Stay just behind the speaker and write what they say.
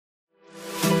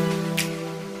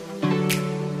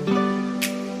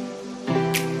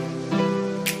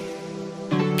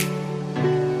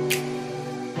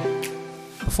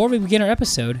Before we begin our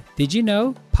episode, did you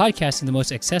know podcasting is the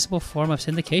most accessible form of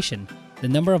syndication? The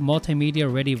number of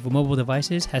multimedia-ready mobile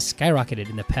devices has skyrocketed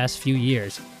in the past few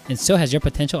years, and so has your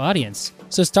potential audience.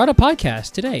 So start a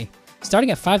podcast today.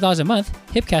 Starting at $5 a month,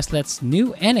 Hipcast lets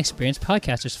new and experienced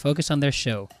podcasters focus on their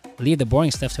show. Leave the boring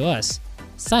stuff to us.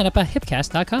 Sign up at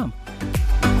hipcast.com.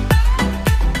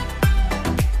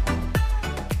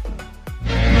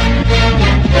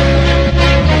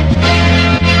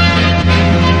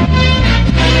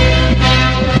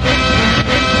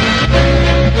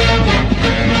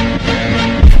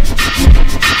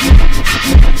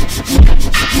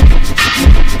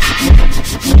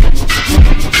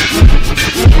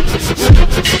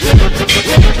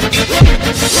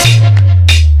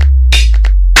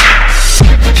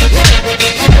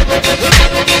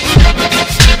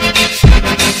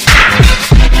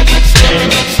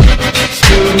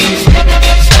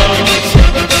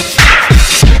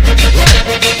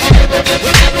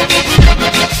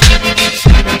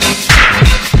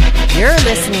 You're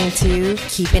listening to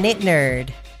Keeping It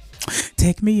Nerd.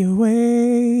 Take me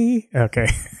away. Okay.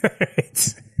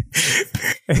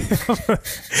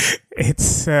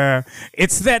 it's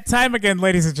that time again,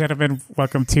 ladies and gentlemen.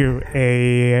 Welcome to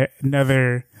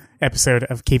another episode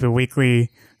of Keep It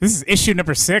Weekly. This is issue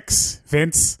number 6,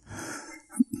 Vince.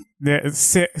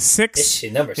 Six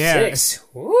Issue number 6.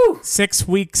 Woo! 6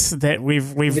 weeks that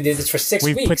we've We did this for 6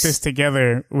 weeks. we've put this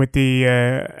together with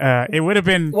the it would have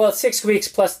been 6 weeks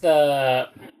plus the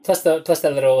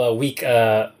little week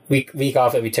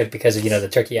off that we took because of the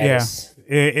turkey-itis.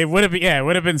 It would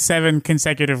have been 7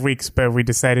 consecutive weeks, but we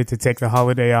decided to take the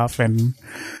holiday off, and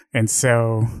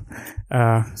so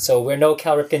So we're no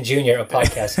Cal Ripken Jr. of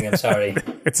podcasting. I'm sorry.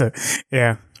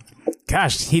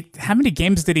 Gosh, how many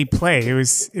games did he play? It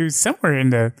was somewhere in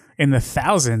the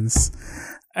thousands.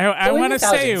 I want to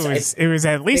say it was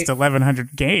at least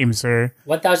 1,100 games or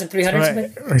 1,300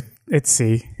 something. Or let's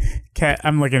see,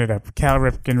 I'm looking it up. Cal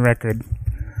Ripken record.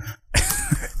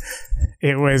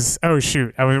 It was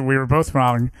we were both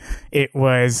wrong. It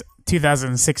was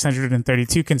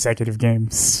 2,632 consecutive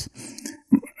games.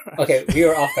 Okay, we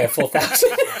were off by a full 1,000.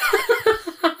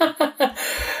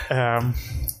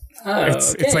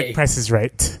 It's like Price is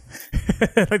Right.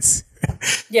 Let's.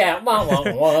 Yeah. Wah,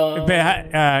 wah, wah.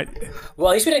 But, well,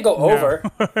 at least we didn't go over.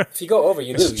 If you go over,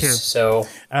 you lose. True. So,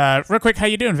 real quick, how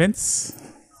you doing, Vince?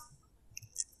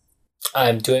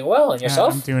 I'm doing well, and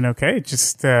yourself? I'm doing okay.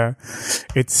 Just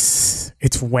it's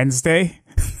Wednesday,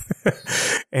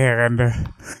 and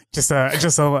just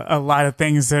a lot of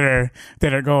things that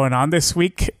are going on this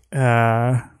week.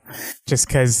 Just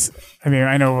because,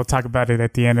 I know we'll talk about it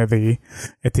at the end of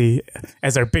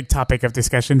as our big topic of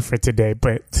discussion for today.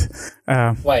 But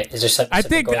why is there something?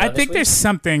 I think there's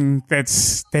something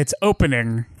that's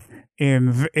opening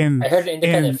in I heard an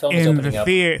independent film is opening up.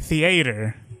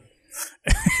 Theater.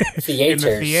 Theaters. In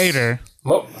the theater.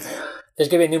 There's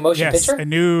gonna be a new motion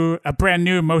picture. a brand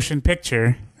new motion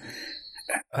picture.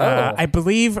 I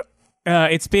believe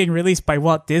it's being released by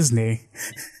Walt Disney.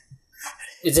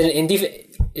 Is it an indie?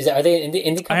 Are they an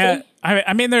indie company?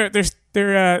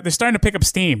 They're starting to pick up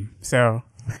steam. So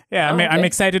yeah, okay. I'm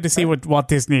excited to see what Walt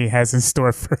Disney has in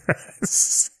store for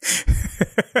us.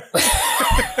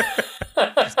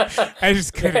 I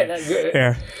just couldn't.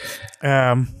 Yeah.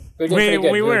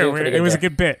 It was a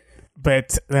good bit.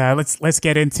 But let's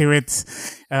get into it.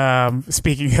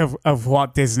 Speaking of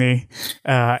Walt Disney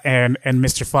and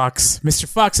Mr. Fox, Mr.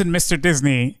 Fox and Mr.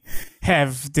 Disney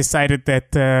have decided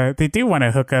that they do want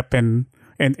to hook up and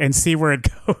see where it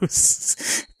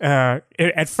goes.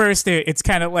 At first, it's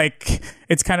kind of like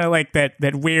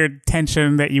that weird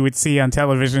tension that you would see on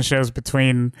television shows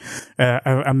between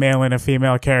a male and a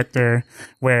female character,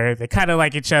 where they kind of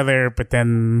like each other, but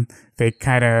then they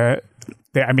kind of.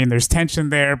 There's tension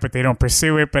there, but they don't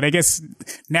pursue it. But I guess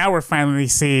now we're finally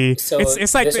see. So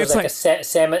it's like a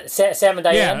Sam and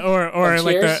Diane. Yeah, or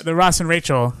like the Ross and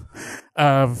Rachel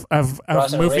of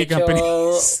movie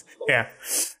companies. Yeah.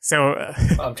 So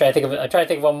I'm trying to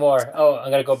think of one more. Oh,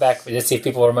 I'm gonna go back. Let's see if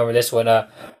people will remember this one.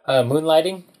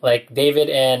 Moonlighting, like David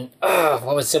and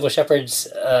what was Sybil Shepherd's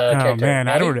character? Oh man,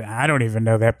 Maddie? I don't even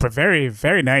know that, but very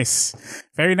nice,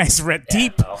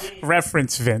 deep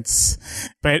reference, Vince.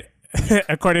 But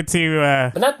according to,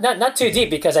 but not too deep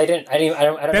because I don't.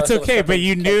 That's know okay, but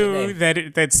you knew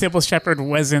that Sybil Shepherd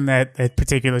was in that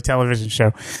particular television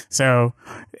show. So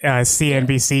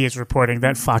CNBC is reporting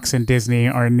that Fox and Disney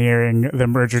are nearing the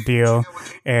merger deal,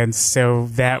 and so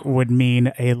that would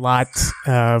mean a lot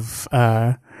of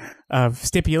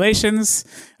stipulations.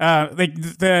 Like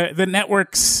the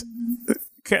networks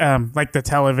like the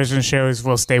television shows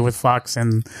will stay with Fox,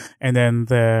 and then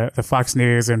the Fox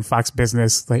News and Fox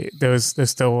Business, like those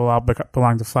still will all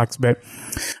belong to Fox. But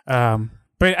I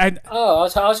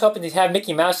was hoping to have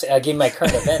Mickey Mouse give my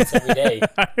current events every day.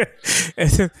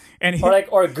 and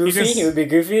or Goofy. He would be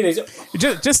Goofy.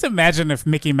 Just imagine if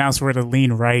Mickey Mouse were to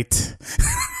lean right.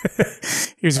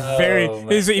 He was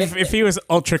if he was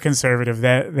ultra conservative,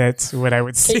 that's what I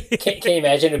would say. Can you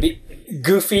imagine? It'd be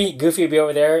Goofy would be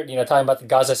over there, talking about the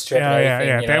Gaza Strip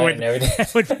and everything.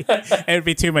 That would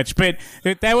be too much. But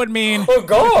that would mean oh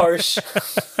gosh.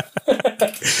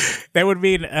 That would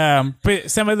mean but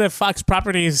some of the Fox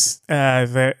properties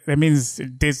that means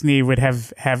Disney would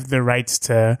have the rights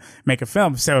to make a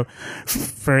film. So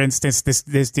for instance,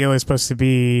 this deal is supposed to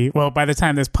be, well, by the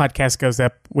time this podcast goes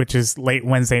up, which is late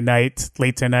Wednesday night,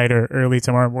 late tonight or early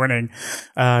tomorrow morning,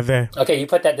 okay, you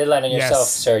put that deadline on yourself,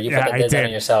 sir. You put that deadline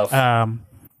on yourself.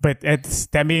 But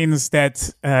that means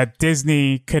that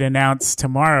Disney could announce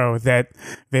tomorrow that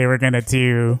they were going to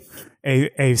do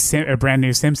a brand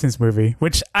new Simpsons movie,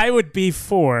 which I would be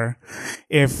for,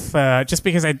 if just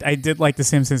because I did like the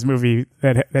Simpsons movie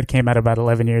that came out about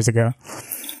 11 years ago.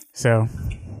 So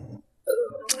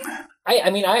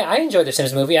I enjoyed the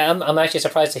Simpsons movie. I'm actually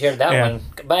surprised to hear that one,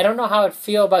 but I don't know how I'd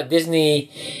feel about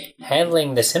Disney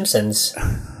handling the Simpsons.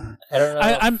 I don't know.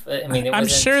 I'm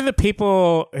sure the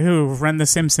people who run The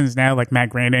Simpsons now, like Matt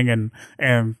Groening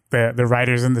and the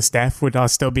writers and the staff, would all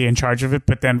still be in charge of it.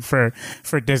 But then for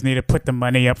Disney to put the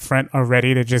money up front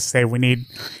already to just say we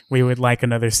would like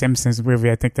another Simpsons movie,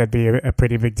 I think that'd be a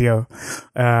pretty big deal.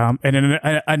 And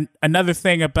then another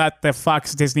thing about the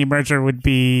Fox Disney merger would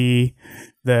be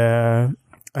the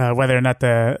whether or not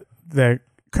the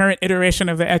current iteration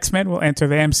of the X-Men will enter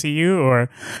the MCU, or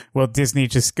will Disney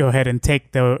just go ahead and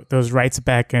take those rights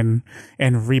back and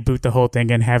reboot the whole thing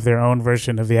and have their own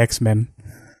version of the X-Men?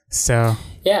 So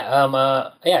I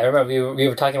remember we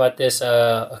were talking about this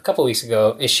a couple weeks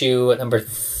ago. Issue number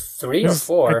 3 or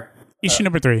 4. Issue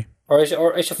number 3. Or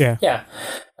issue 4. Yeah.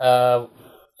 Those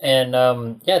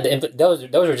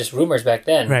were just rumors back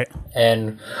then, right?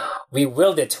 And we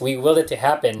willed it to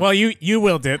happen. Well, you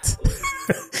willed it.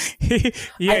 I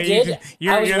did.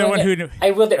 You're the one who.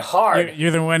 I willed it hard.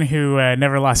 You're the one who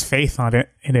never lost faith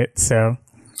in it. So.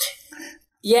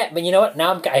 Yeah, but you know what?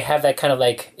 Now I have that kind of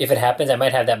like, if it happens, I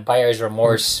might have that buyer's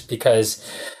remorse because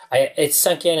it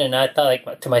sunk in, and I thought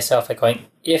like to myself, like going,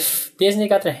 if Disney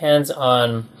got their hands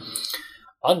on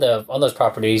those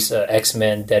properties,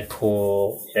 X-Men,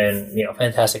 Deadpool, and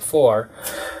Fantastic Four,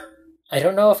 I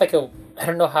don't know if I could. I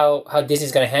don't know how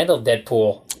Disney's going to handle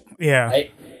Deadpool. Yeah,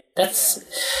 that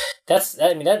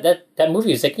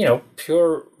movie is like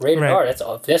pure rated R.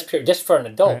 That's pure just for an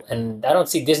adult, right. And I don't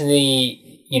see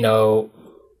Disney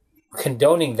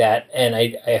condoning that, and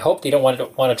I hope they don't want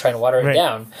to try and water it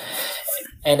down.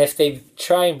 And if they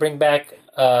try and bring back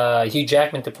Hugh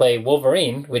Jackman to play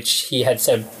Wolverine, which he had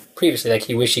said previously, like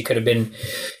he wished he could have been,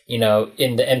 in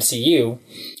the MCU.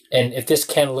 And if this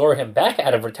can lure him back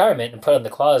out of retirement and put on the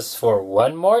claws for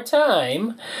one more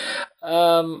time,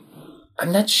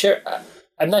 I'm not sure.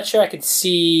 I'm not sure I could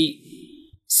see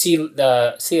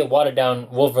a watered down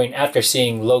Wolverine after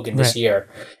seeing Logan this year,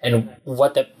 and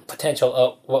what the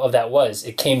potential of that was.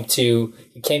 It came to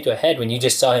a head when you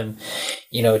just saw him,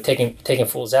 taking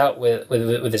fools out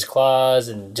with his claws,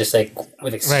 and just like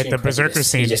with extreme the berserker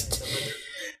scene.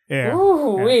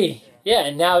 Ooh-wee. Yeah,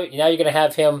 and now you're gonna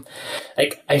have him.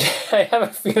 Like I have a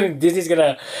feeling Disney's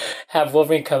gonna have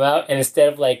Wolverine come out, and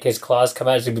instead of like his claws come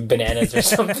out, it's gonna be bananas or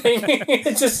something.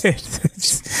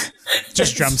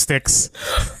 just drumsticks.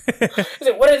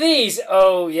 Like, what are these?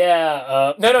 Oh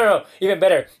yeah, no. Even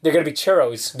better, they're gonna be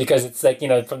churros, because it's like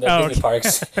from the Disney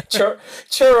parks.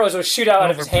 Churros will shoot out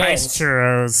of his hands.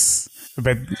 Churros.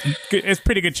 But it's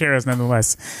pretty good churros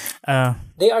nonetheless.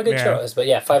 They are good churros, but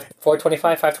yeah,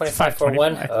 $4.25 for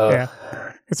one. Yeah,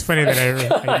 it's funny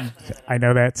that I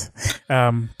know that.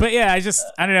 But yeah, I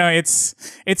don't know. It's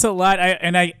a lot.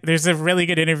 There's a really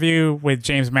good interview with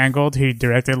James Mangold, who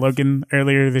directed Logan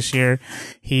earlier this year.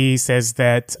 He says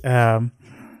that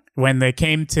when they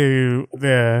came to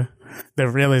the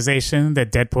realization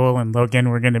that Deadpool and Logan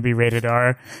were going to be rated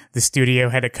R, the studio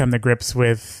had to come to grips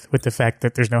with the fact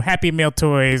that there's no Happy Meal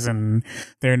toys, and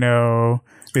there's no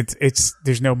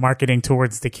marketing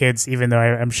towards the kids, even though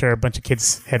I'm sure a bunch of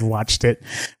kids had watched it.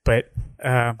 But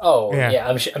I'm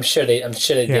sure they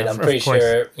did. I'm pretty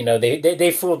sure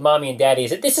they fooled mommy and daddy and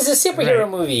said, this is a superhero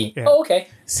movie. Yeah. Oh, okay.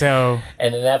 So,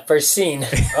 and in that first scene,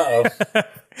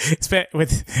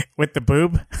 with the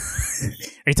boob.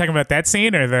 Are you talking about that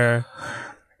scene or the?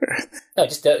 No,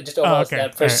 just overall okay.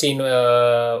 that first scene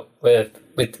with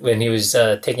when he was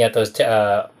taking out those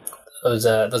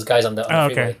guys on the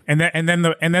freeway. Okay. And then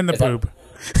the boob.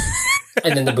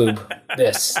 And then the boob.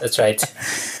 Yes, that's right.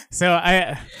 So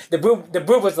the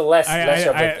boob was the lesser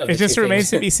of the it just two remains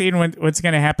things. to be seen what's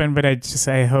going to happen. But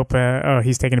I hope.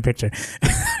 He's taking a picture.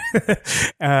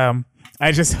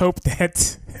 I just hope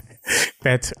that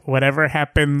whatever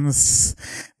happens,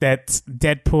 that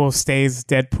Deadpool stays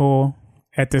Deadpool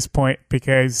at this point,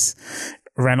 because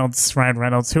Ryan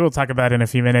Reynolds, who we'll talk about in a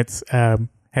few minutes,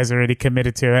 has already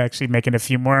committed to actually making a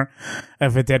few more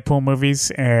of the Deadpool movies,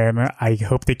 and I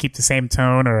hope they keep the same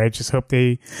tone, or I just hope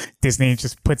Disney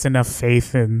just puts enough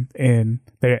faith in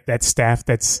that staff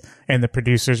and the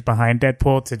producers behind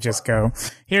Deadpool to just go,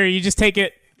 here, you just take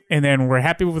it, and then we're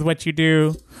happy with what you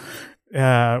do.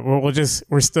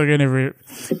 We're still gonna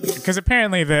because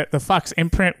apparently the Fox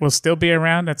imprint will still be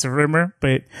around. That's a rumor,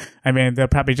 but I mean they'll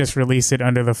probably just release it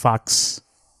under the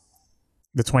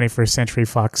 21st Century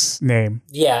Fox name.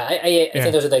 Yeah, I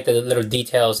think those are like the little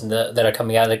details that are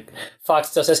coming out. Like Fox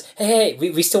still says, "Hey,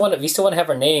 we still want to have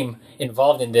our name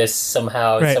involved in this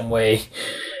somehow, in some way."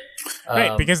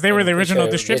 Right, because they were the original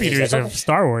distributors of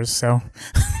Star Wars, so.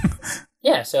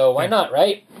 Yeah, so why not,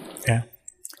 right? Yeah.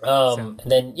 And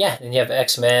then you have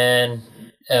X-Men.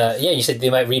 You said they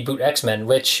might reboot X-Men,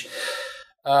 which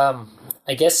I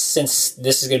guess since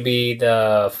this is going to be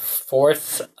the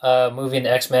fourth movie in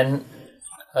the X-Men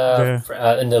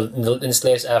in this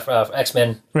latest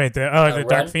X-Men. Right. The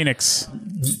Dark Phoenix.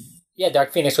 Yeah,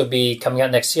 Dark Phoenix would be coming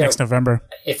out next year. Next November.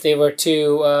 If they were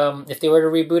to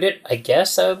reboot it, I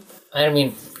guess.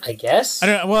 I guess. I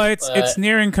don't know. Well, it's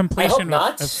nearing completion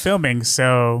of filming,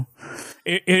 so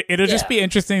it'll just be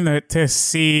interesting to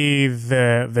see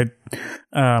the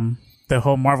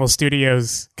whole Marvel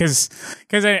Studios, because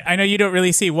I know you don't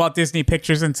really see Walt Disney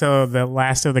Pictures until the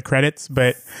last of the credits,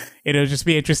 but it'll just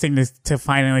be interesting to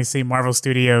finally see Marvel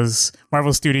Studios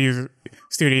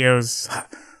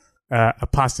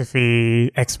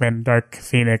apostrophe X-Men Dark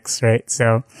Phoenix, right?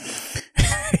 So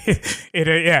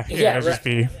it'll just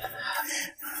be.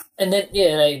 And then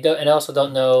and I also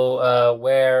don't know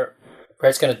where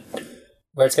it's gonna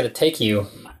take you,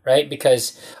 right?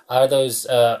 Because are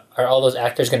all those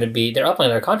actors going to be? They're up on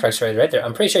their contracts already, right?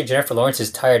 I'm pretty sure Jennifer Lawrence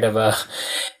is tired of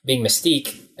being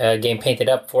Mystique, getting painted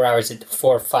up 4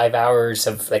 or 5 hours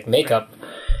of like makeup.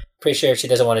 Pretty sure she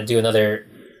doesn't want to do another,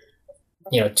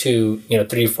 3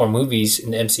 or 4 movies in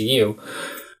the MCU.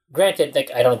 Granted, like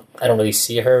I don't really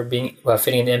see her being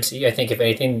fitting in the MCU. I think if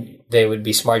anything, they would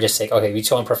be smart just like, okay, we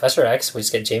just want Professor X. We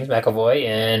just get James McAvoy,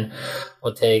 and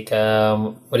we'll take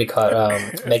what do you call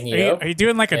it, Magneto. Are you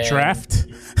doing like a draft?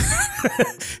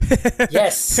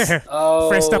 Yes.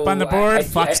 First up on the board,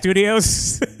 Fox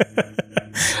Studios.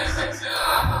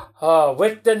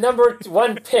 With the number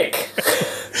 1 pick,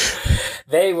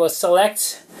 they will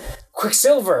select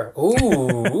Quicksilver.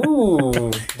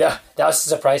 Ooh. That was a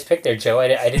surprise pick there, Joe. I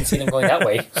didn't see them going that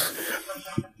way.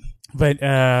 But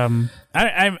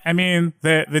I mean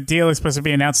the deal is supposed to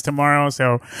be announced tomorrow,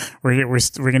 so we're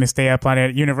going to stay up on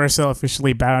it. Universal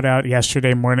officially bowed out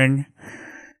yesterday morning,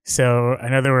 so I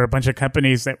know there were a bunch of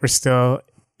companies that were still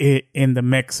in the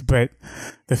mix, but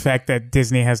the fact that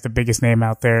Disney has the biggest name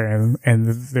out there and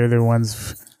they're the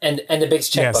ones and the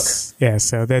biggest checkbook. Yes,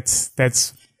 so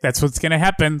that's what's going to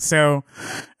happen. So,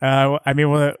 I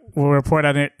mean, we'll report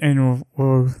on it and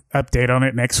we'll update on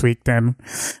it next week then.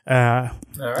 All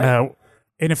right.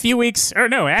 In a few weeks, or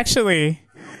no, actually,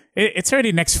 it's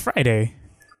already next Friday,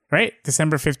 right?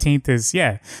 December 15th is,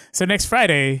 So next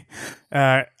Friday,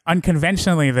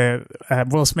 unconventionally, the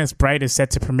Will Smith's Bright is set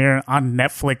to premiere on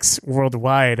Netflix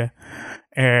worldwide.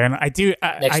 And I do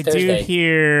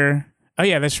hear... Oh,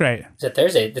 yeah, that's right. Is it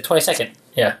Thursday? The 22nd.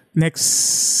 Yeah.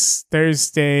 Next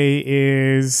Thursday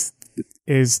is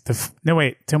no,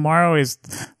 wait. Tomorrow is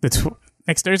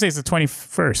next Thursday is the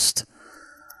 21st.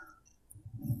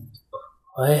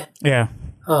 What? Yeah.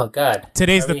 Oh, God.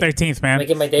 Today's the 13th, man. Can I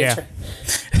get my dates right?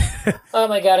 Oh,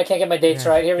 my God. I can't get my dates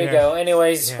right. Here we go.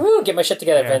 Anyways, get my shit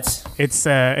together, Vince. It's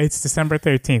December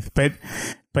 13th, but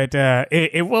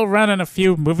it will run on a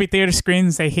few movie theater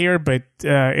screens, I hear, but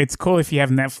it's cool if you have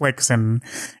Netflix and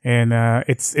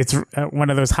it's one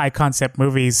of those high concept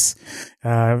movies.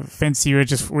 Vince, you were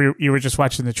just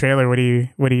watching the trailer. What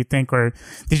do you think? Or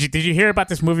did you hear about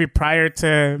this movie prior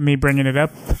to me bringing it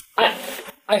up?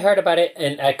 I heard about it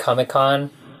at Comic-Con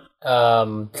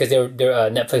because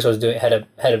Netflix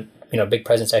had a big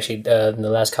presence actually in the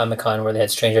last Comic-Con where they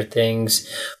had Stranger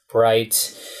Things,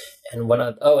 Bright, and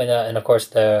and of course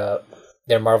their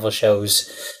Marvel shows.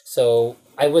 So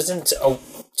I wasn't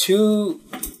too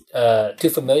too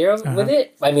familiar with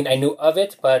it. I mean, I knew of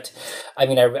it, but I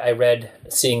mean, I read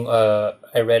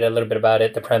a little bit about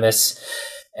it, the premise,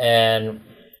 and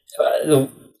the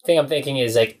thing I'm thinking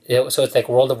is like, so it's like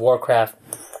World of Warcraft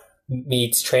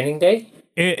meets Training Day.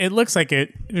 It looks like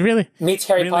it really meets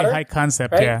Harry really Potter, high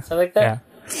concept, right? yeah, Something like that.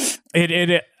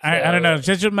 Yeah. I don't know.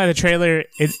 Judging by the trailer,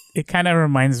 it kind of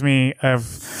reminds me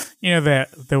of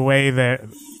the way that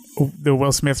the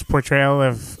Will Smith's portrayal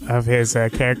of his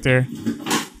character.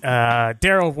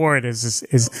 Daryl Ward is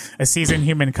a seasoned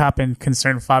human cop and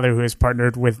concerned father who is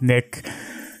partnered with Nick,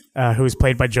 who is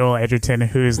played by Joel Edgerton,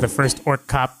 who is the first orc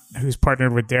cop who's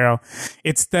partnered with Daryl.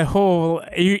 It's the whole.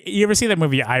 You ever see that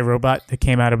movie iRobot that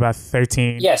came out about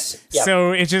 13? Yes. Yep.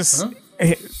 So it just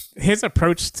his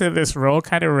approach to this role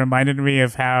kind of reminded me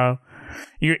of how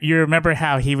you remember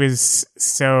how he was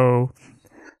so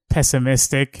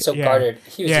pessimistic, so guarded.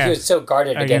 He was so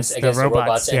guarded against the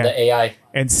robots and the AI.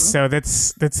 And so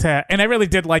that's and I really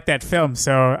did like that film.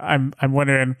 So I'm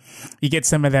wondering, you get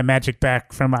some of that magic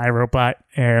back from iRobot,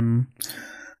 and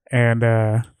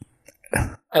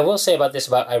I will say about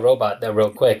iRobot that real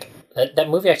quick. That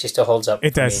movie actually still holds up.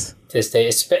 It does to this day,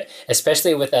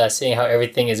 especially with seeing how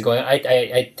everything is going.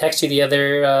 I texted you the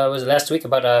other was it last week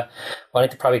about wanting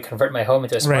to probably convert my home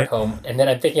into a smart home, and then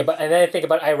I think about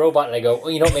iRobot, and I go,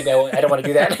 well, maybe I don't want to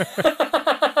do that.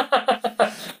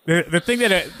 The thing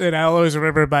that I always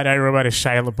remember about iRobot is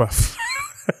Shia LaBeouf,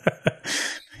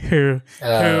 who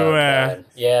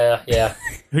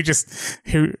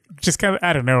just kind of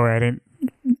out of nowhere.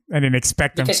 I didn't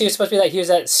expect him. Because he was supposed to be like, he was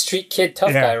that street kid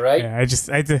tough guy, right? Yeah,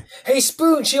 hey,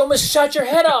 Spoon, she almost shot your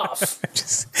head off.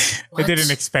 I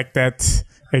didn't expect that.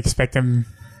 I expect him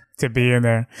to be in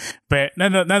there. But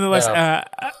nonetheless,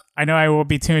 I know I will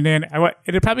be tuned in.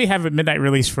 It'll probably have a midnight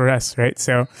release for us, right?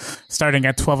 So starting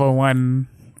at 12:01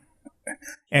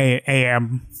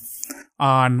 a.m.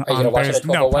 on Thursday.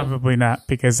 No, probably not,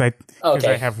 because I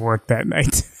have work that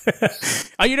night.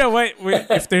 Oh, you know what?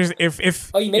 If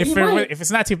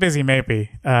it's not too busy,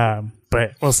 maybe.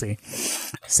 But we'll see.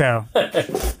 So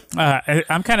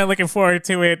I'm kind of looking forward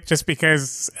to it, just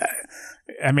because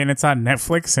I mean, it's on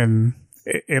Netflix and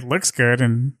it looks good,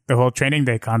 and the whole Training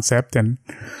Day concept, and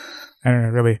I don't know,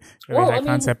 really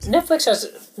concept. Netflix has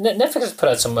put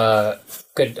out some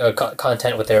good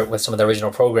content with some of the original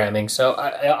programming, so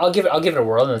I'll give it a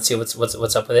whirl and see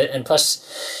what's up with it. And plus,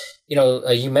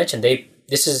 you mentioned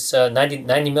this is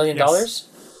 $90 million. Yes.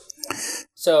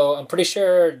 So I'm pretty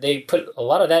sure they put a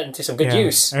lot of that into some good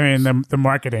use. I mean, the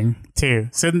marketing too.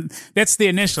 So that's the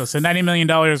initial. So $90 million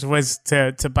was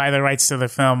to buy the rights to the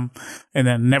film, and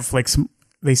then Netflix,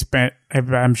 they spent,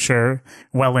 I'm sure,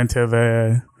 well into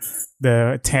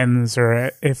the tens,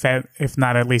 or if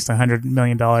not at least $100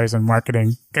 million in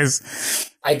marketing. Because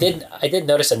I did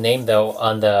notice a name though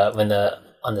on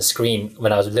the screen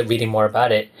when I was reading more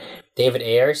about it. David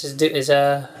Ayers is going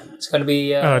to be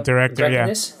directing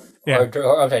this. Yeah. Or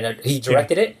no, he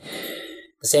directed it.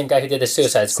 The same guy who did the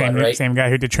Suicide Squad, right? Same guy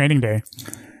who did Training Day,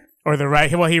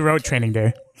 he wrote Training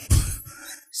Day.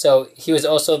 So he was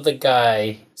also the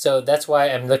guy. So that's why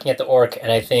I'm looking at the orc,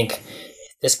 and I think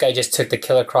this guy just took the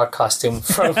Killer Croc costume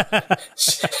from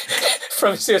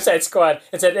from Suicide Squad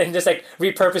and just like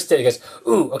repurposed it. He goes,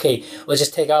 "Ooh, okay, let's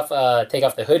just take off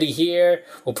the hoodie here.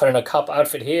 We'll put on a cop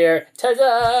outfit here.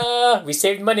 Ta-da! We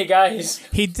saved money, guys."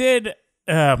 He did.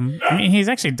 I mean, he's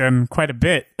actually done quite a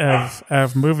bit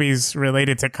of movies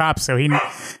related to cops, so he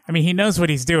knows what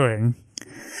he's doing.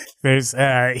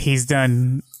 He's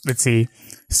done. Let's see.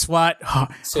 SWAT,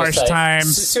 Harsh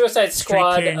Times, Suicide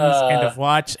Squad, Street Kings, End of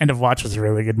Watch. End of Watch was a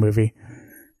really good movie.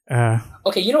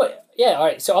 Okay, you know what? Yeah, all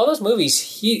right. So all those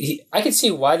movies, I can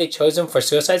see why they chose him for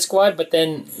Suicide Squad, but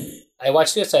then I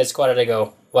watched Suicide Squad and I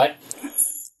go, what?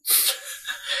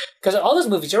 Because all those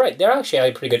movies, you're right, they're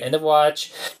actually pretty good. End of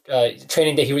Watch,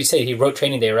 Training Day. He said he wrote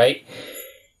Training Day, right?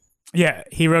 Yeah,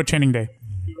 he wrote Training Day.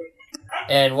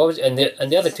 And what was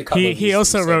the other two movies? He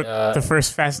also wrote the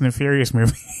first Fast and the Furious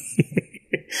movie.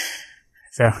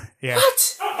 So yeah.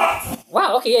 What?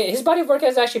 Wow. Okay. Yeah, his body of work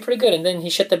is actually pretty good, and then he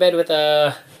shit the bed with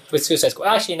Suicide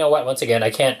Squad. Actually, you know what? Once again,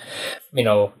 I can't,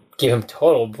 give him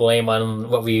total blame on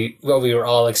what we were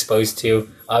all exposed to.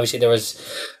 Obviously, there was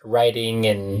writing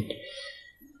and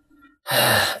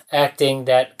acting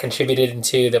that contributed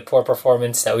into the poor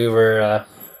performance that we were,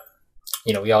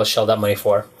 we all shelled out money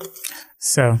for.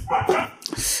 So,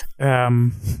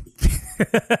 I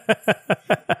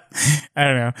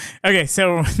don't know. Okay,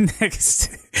 so next,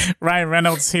 Ryan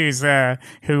Reynolds, who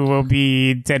will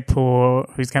be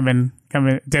Deadpool, who's coming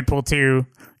Deadpool 2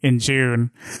 in June.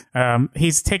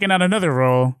 He's taken on another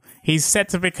role he's set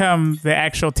to become the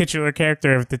actual titular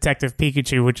character of Detective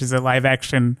Pikachu, which is a live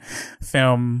action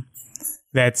film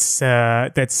that's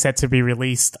set to be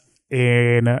released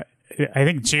in I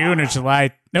think June or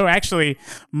July. No, actually,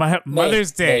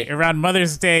 Mother's Day, around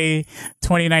Mother's Day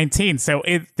 2019. So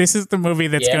this is the movie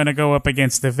that's going to go up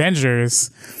against Avengers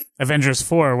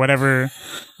 4, whatever.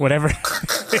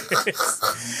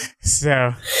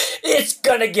 So it's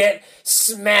gonna get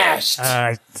smashed.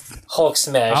 Hulk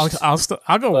smashed.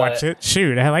 I'll go watch it.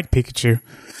 Shoot, I like Pikachu.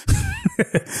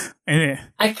 and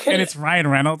it's Ryan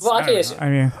Reynolds. Well,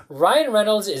 Ryan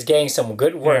Reynolds is getting some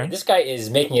good work. Yeah. This guy is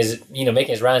making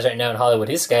his rounds right now in Hollywood.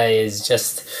 This guy is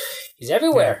he's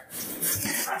everywhere.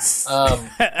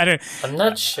 I'm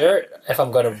not sure if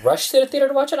I'm going to rush to the theater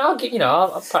to watch it. I'll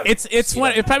probably. It's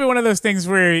probably one of those things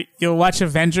where you'll watch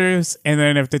Avengers, and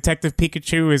then if Detective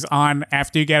Pikachu is on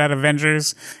after you get out of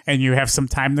Avengers, and you have some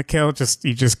time to kill,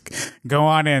 you just go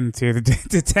on into the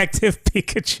Detective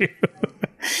Pikachu.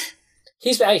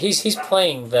 He's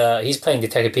playing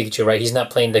Detective Pikachu, right? He's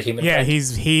not playing the human. Yeah, friend.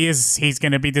 he's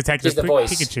going to be Detective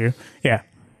Pikachu. Yeah.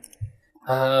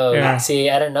 Oh, yeah.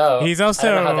 See, I don't know. He's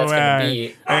also, I don't know how that's going to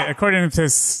be. According to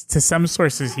some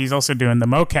sources, he's also doing the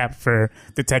mocap for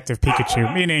Detective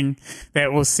Pikachu, meaning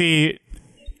that we'll see.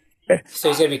 So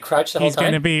he's going to be crouched the whole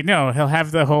time? He'll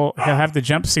have the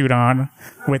jumpsuit on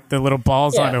with the little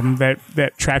balls on him that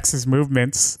tracks his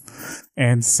movements,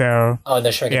 and so. Oh, and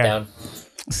they're shrinking it down.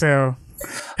 So.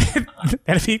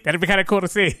 that'd be kind of cool to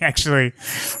see, actually.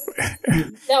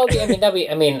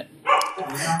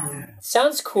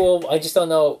 Sounds cool. I just don't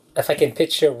know if I can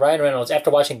picture Ryan Reynolds after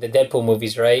watching the Deadpool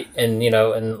movies, right? And and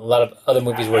a lot of other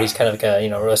movies where he's kind of like a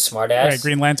real smart ass. Right,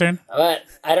 Green Lantern. But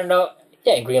I don't know.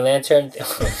 Yeah, Green Lantern. I'm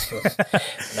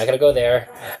not gonna go there.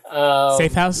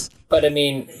 Safe House. But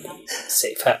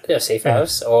Safe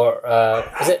House, or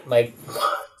is it my?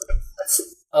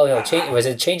 Oh no! Was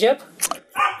it Change Up?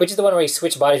 Which is the one where he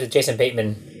switched bodies with Jason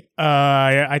Bateman?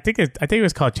 Yeah, I think it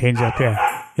was called Change Up.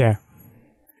 Yeah.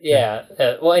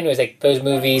 Well, anyways, like those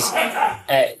movies,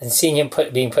 and seeing him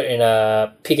being put in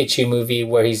a Pikachu movie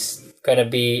where he's gonna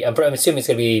be, I'm assuming it's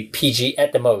gonna be PG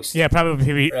at the most. Yeah,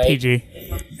 probably right? PG.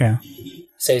 Yeah.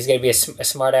 So he's gonna be a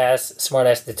smart ass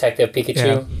detective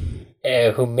Pikachu,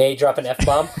 who may drop an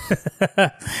F-bomb.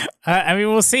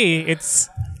 We'll see. It's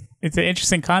an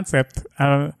interesting concept.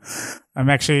 I'm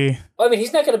actually. Well,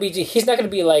 he's not gonna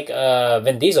be like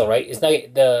Vin Diesel, right? It's not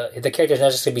the character's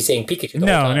not just gonna be saying Pikachu. The whole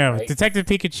time, no. Right? Detective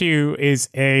Pikachu is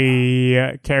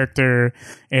a character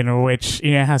in which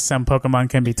how some Pokemon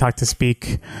can be taught to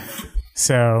speak.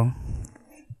 So.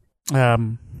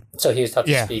 So he was taught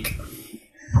to speak.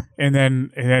 And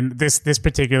then this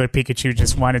particular Pikachu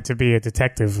just wanted to be a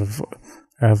detective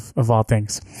of all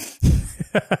things.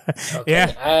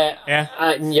 Okay.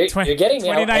 You're getting me.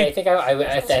 I think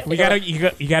you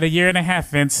got a year and a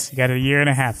half, Vince. You got a year and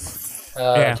a half.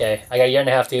 Okay. I got a year and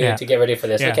a half to get ready for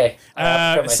this. Yeah. Okay.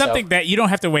 Something that you don't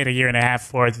have to wait a year and a half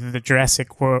for. The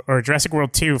Jurassic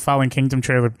World 2 Fallen Kingdom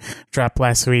trailer dropped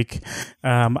last week.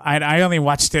 I only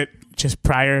watched it just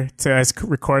prior to us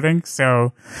recording,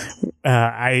 so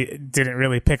I didn't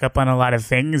really pick up on a lot of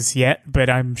things yet, but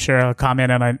I'm sure I'll comment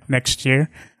on it next week.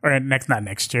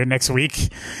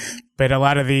 But a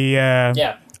lot of the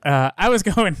I was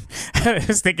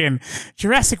thinking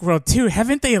Jurassic World 2,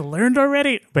 haven't they learned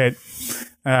already? But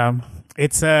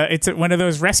it's one of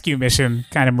those rescue mission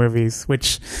kind of movies,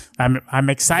 which I'm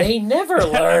excited. They never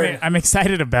learn. I'm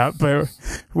excited about, but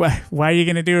why are you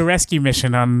going to do a rescue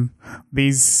mission on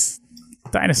these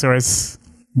dinosaurs?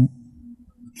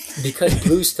 Because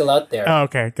Blue's still out there. Oh,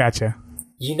 okay, gotcha.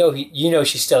 You know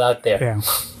she's still out there. Yeah.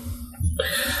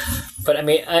 But I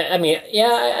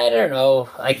don't know.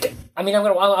 I'm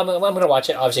gonna watch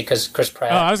it obviously because Chris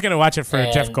Pratt. Oh, I was gonna watch it for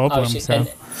Jeff Goldblum.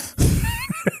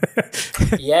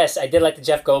 Yes, I did like the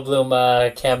Jeff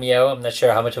Goldblum cameo. I'm not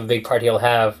sure how much of a big part he'll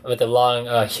have with the long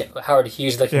Howard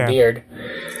Hughes looking beard.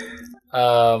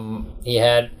 He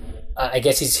had. I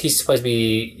guess he's supposed to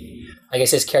be. I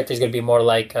guess his character is going to be more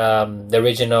like the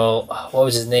original. What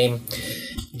was his name?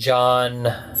 John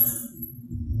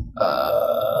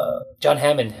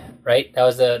Hammond, right? That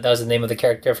was the name of the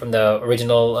character from the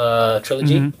original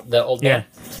trilogy. Mm-hmm. The old man,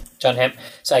 John Hammond.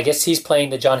 So I guess he's playing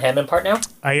the John Hammond part now.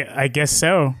 I guess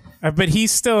so, but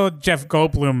he's still Jeff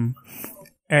Goldblum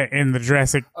in the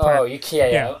Jurassic part. Oh,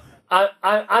 yeah.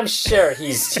 I'm sure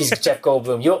he's Jeff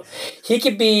Goldblum. He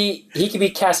could be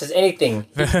cast as anything,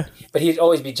 but he'd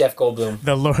always be Jeff Goldblum.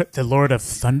 The Lord of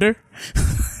Thunder.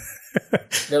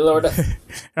 The Lord of.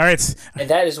 All right, and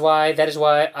that is why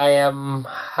I am.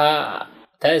 That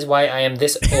is why I am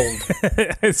this old.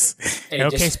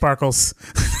 Okay, Sparkles.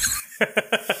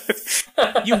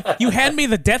 You hand me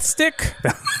the death stick.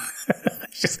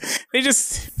 They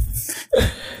just.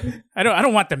 I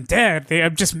don't want them dead.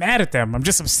 I'm just mad at them. I'm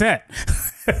just upset.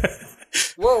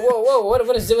 Whoa!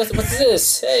 What is this? What's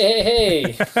this?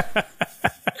 Hey!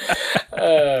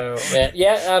 Oh man,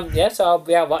 yeah. So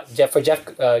Jeff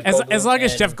Goldblum as long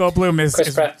as Jeff Goldblum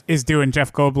is doing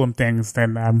Jeff Goldblum things,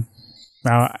 then I'm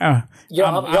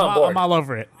all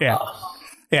over it. Yeah.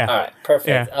 Yeah. All right.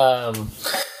 Perfect. Yeah.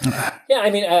 I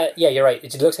mean, you're right.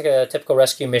 It looks like a typical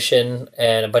rescue mission,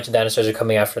 and a bunch of dinosaurs are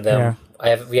coming after them.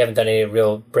 Yeah. We haven't done any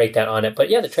real breakdown on it, but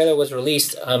yeah, the trailer was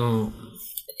released. I'm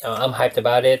hyped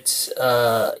about it.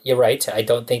 You're right. I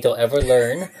don't think they'll ever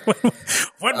learn.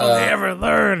 When will they ever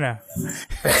learn?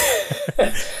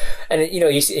 And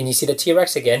you see the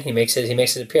T-Rex again. He makes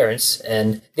his appearance,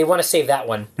 and they want to save that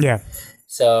one. Yeah.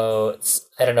 So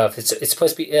I don't know if it's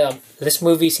supposed to be. This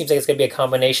movie seems like it's going to be a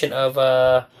combination of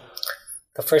the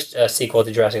first sequel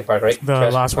to Jurassic Park, right?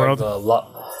 Lost World.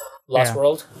 Lost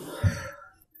World.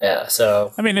 Yeah.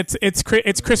 So I mean, it's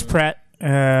Chris Pratt,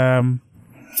 and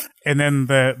then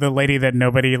the lady that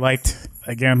nobody liked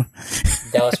again,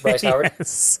 Dallas Bryce Howard.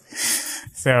 Yes.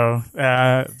 So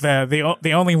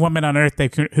the only woman on Earth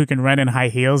who can run in high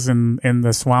heels in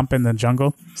the swamp in the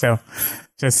jungle. So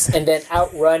just and then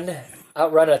outrun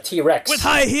a T-Rex with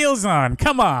high heels on.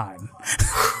 Come on.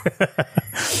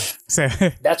 So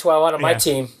that's what I want on my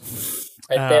team,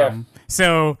 right there.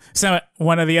 So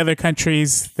one of the other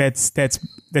countries that's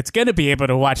going to be able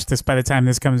to watch this by the time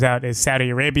this comes out is Saudi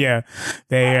Arabia.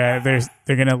 They're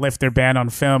going to lift their ban on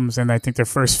films, and I think their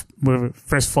first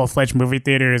full-fledged movie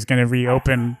theater is going to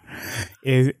reopen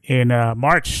in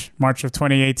March of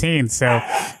 2018. So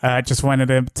just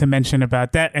wanted to mention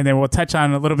about that, and then we'll touch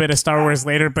on a little bit of Star Wars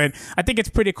later. But I think it's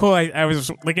pretty cool. I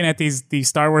was looking at these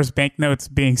Star Wars banknotes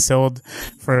being sold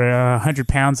for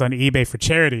 £100 on eBay for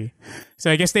charity. So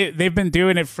I guess they've been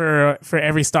doing it for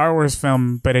every Star Wars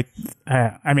film, but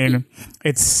I mean,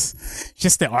 it's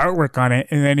just the artwork on it,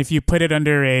 and then if you put it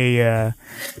under a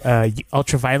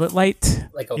ultraviolet light,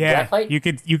 like a black light, you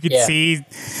could see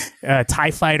TIE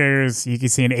fighters, you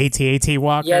could see an AT-AT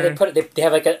walker. Yeah, they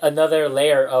have like another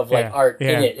layer of art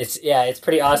in it. It's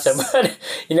pretty awesome.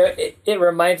 It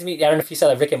reminds me. I don't know if you saw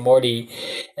that Rick and Morty,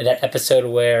 that episode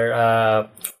where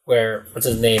what's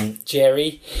his name,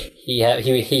 Jerry, he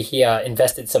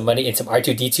invested some money in some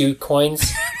R2-D2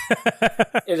 coins.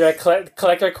 It was like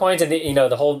collector coins, and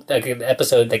the whole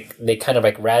episode they kind of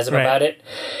like razz him about it,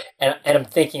 and I'm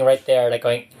thinking right there, like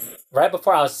going right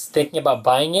before I was thinking about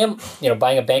buying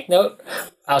buying a banknote,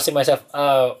 I was thinking to myself,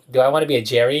 oh, do I want to be a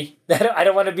Jerry? I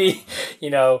don't want to be,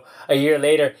 a year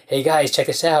later, hey guys, check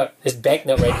this out, this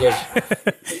banknote right here,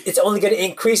 it's only going to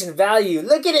increase in value.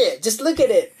 Look at it, just look at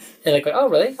it. And like, oh,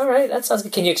 really? All right, that sounds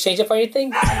good. Can you exchange it for anything?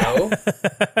 No.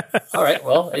 All right,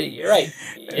 well, you're right.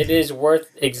 It is worth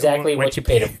exactly what you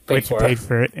paid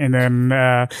for it. And then,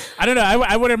 I don't know,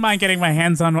 I wouldn't mind getting my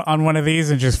hands on one of these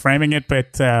and just framing it,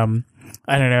 but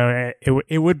I don't know,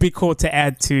 it would be cool to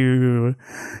add to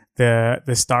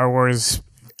the Star Wars.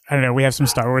 I don't know, we have some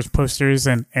Star Wars posters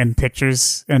and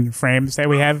pictures and frames that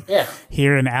we have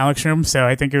here in Alex room, so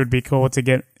I think it would be cool to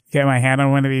get my hand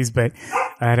on one of these, but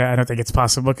I don't think it's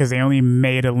possible because they only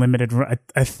made a limited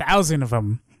 1,000 of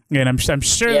them, and I'm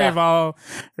sure they've all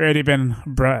already been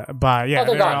bought. Yeah,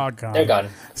 they're all gone. They're gone.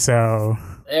 So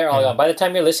they're all gone. By the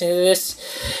time you're listening to this,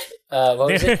 what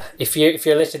was it? If you're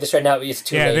listening to this right now, it's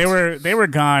too late. Yeah, they were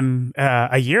gone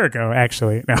a year ago,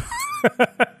 actually. No.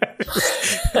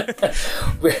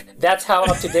 That's how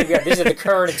up to date we are. These are the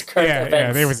current events.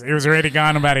 Yeah, it was already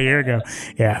gone about a year ago.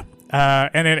 Yeah.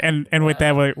 And with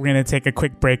that, we're going to take a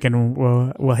quick break, and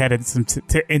we'll head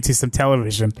into some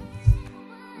television.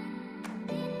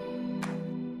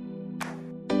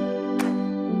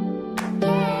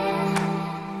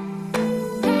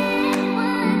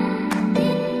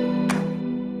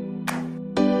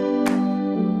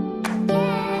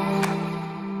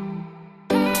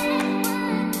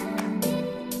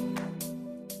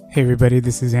 Hey everybody,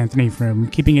 this is Anthony from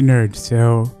Keeping It Nerd.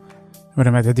 So what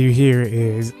I'm about to do here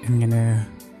is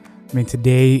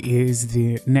today is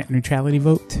the net neutrality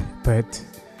vote, but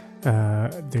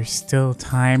there's still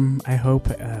time, I hope.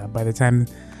 By the time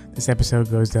this episode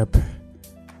goes up,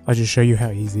 I'll just show you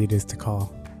how easy it is to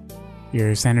call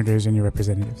your senators and your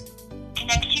representatives.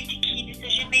 Connect you to key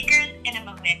decision makers in a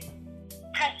moment.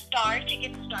 Press star to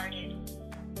get started.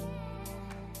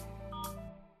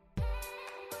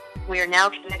 We are now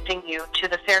connecting you to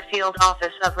the Fairfield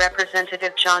office of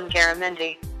Representative John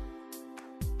Garamendi.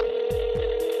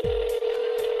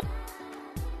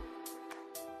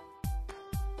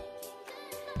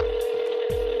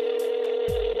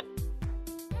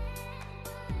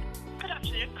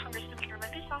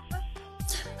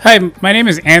 Hi, my name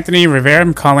is Anthony Rivera.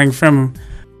 I'm calling from...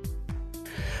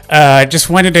 just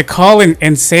wanted to call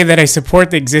and say that I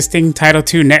support the existing Title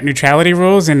II net neutrality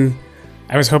rules, and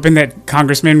I was hoping that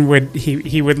Congressman would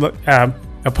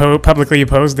publicly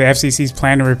oppose the FCC's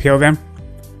plan to repeal them.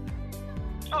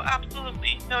 Oh,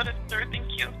 absolutely. Noted, sir.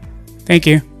 Thank you. Thank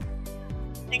you.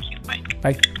 Thank you. Bye.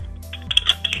 Bye.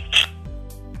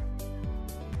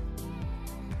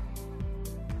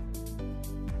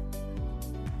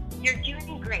 You're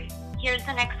doing great. Here's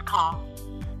the next call.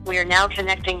 We are now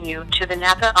connecting you to the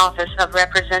Napa office of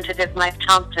Representative Mike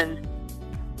Thompson.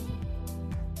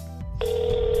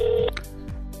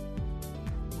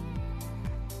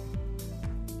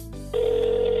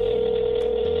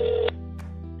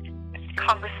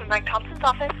 Congressman Mike Thompson's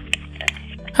office.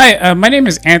 Hi, my name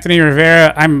is Anthony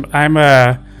Rivera. I'm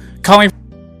calling,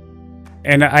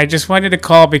 and I just wanted to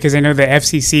call because I know the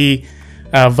FCC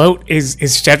vote is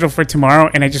scheduled for tomorrow,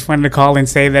 and I just wanted to call and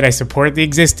say that I support the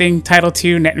existing Title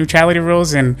II net neutrality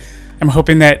rules, and I'm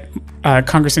hoping that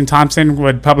Congressman Thompson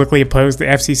would publicly oppose the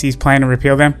FCC's plan to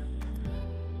repeal them.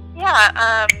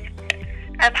 Yeah,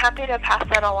 I'm happy to pass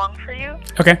that along for you.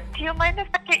 Okay. Do you mind if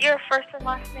I get your first and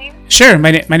last name? Sure.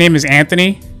 My name is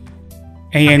Anthony,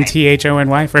 Anthony,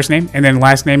 first name, and then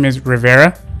last name is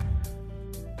Rivera.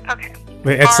 Okay.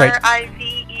 It's like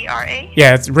Rivera?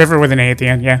 Yeah, it's River with an A at the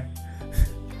end. Yeah.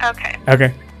 Okay.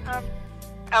 Okay.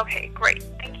 Okay, great.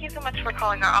 Thank you so much for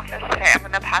calling our office today. I'm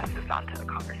going to pass this on to the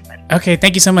congressman. Okay,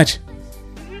 thank you so much.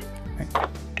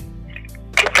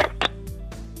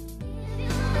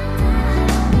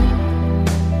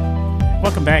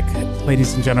 Welcome back,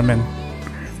 ladies and gentlemen.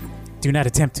 Do not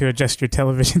attempt to adjust your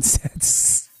television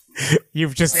sets.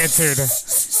 You've just entered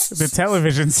the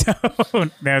television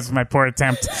zone. That was my poor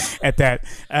attempt at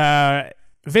that.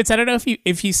 Vince, I don't know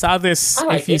if you saw this.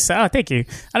 Thank you. I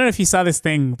don't know if you saw this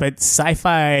thing, but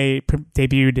Sci-Fi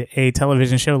debuted a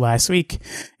television show last week,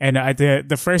 and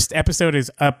the first episode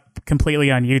is up completely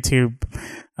on YouTube.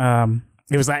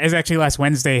 It was actually last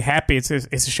Wednesday. Happy. It's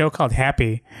a show called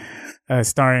Happy,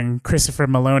 starring Christopher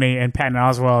Maloney and Patton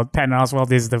Oswalt. Patton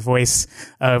Oswalt is the voice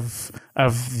of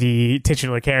the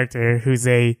titular character, who's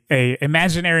a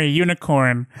imaginary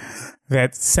unicorn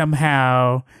that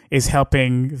somehow is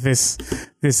helping this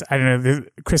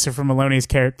Christopher Maloney's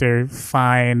character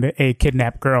find a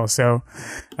kidnapped girl. So,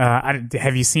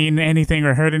 have you seen anything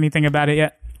or heard anything about it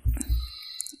yet?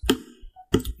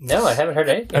 No, I haven't heard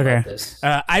anything about this.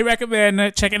 I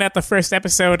recommend checking out the first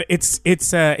episode. It's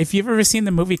if you've ever seen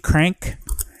the movie Crank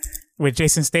with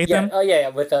Jason Statham. Yeah. Oh yeah,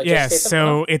 with Jason Statham.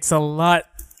 So it's a lot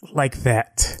like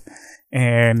that.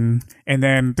 And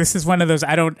then this is one of those,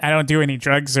 I don't do any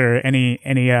drugs or any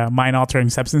mind altering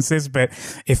substances, but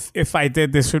if I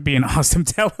did, this would be an awesome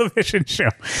television show.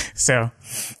 So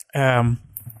all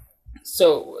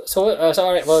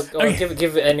right. Well,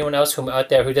 give anyone else out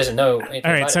there who doesn't know.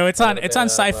 All right, so it's on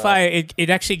Sci-Fi. It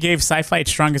actually gave Sci-Fi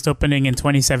its strongest opening in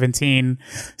 2017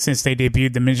 since they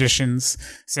debuted The Magicians.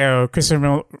 So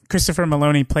Christopher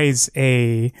Maloney plays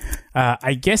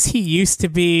I guess he used to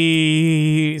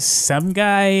be some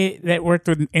guy that worked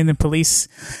in the police,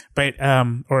 but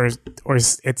or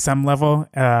at some level,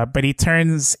 but he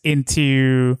turns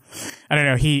into, I don't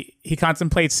know, he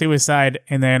contemplates suicide,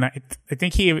 and then I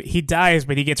think he dies,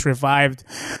 but he gets revived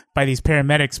by these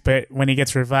paramedics. But when he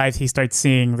gets revived, he starts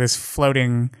seeing this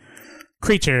floating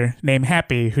creature named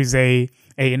Happy, who's an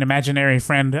imaginary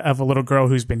friend of a little girl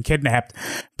who's been kidnapped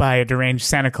by a deranged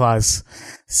Santa Claus.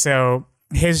 So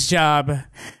his job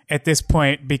at this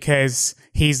point, because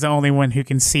he's the only one who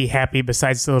can see Happy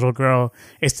besides the little girl,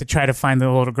 is to try to find the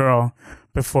little girl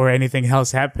before anything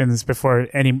else happens, before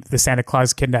the Santa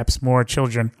Claus kidnaps more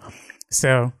children.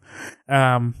 So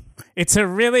it's a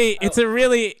really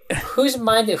whose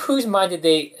mind did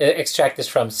they extract this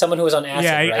from? Someone who was on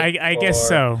acid, right? I guess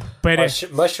so. But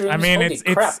mushrooms. I mean,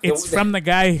 it's from the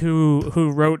guy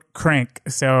who wrote Crank.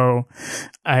 So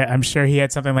I'm sure he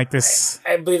had something like this.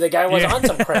 I believe the guy was on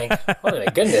some Crank. Oh my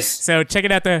goodness! So check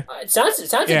it out. It sounds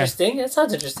interesting. It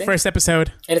sounds interesting. First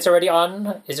episode, and it's already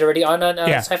on. Is it already on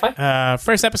Sci-Fi?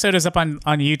 First episode is up on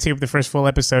YouTube. The first full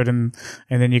episode, and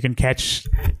then you can catch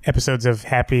episodes of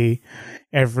Happy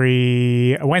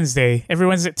every Wednesday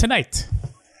tonight.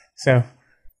 So,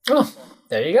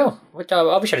 there you go.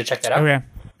 I'll be sure to check that out. Okay,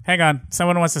 hang on.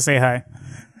 Someone wants to say hi.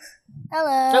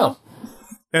 Hello.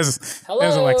 There's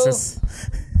Alexis.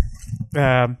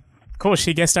 Cool.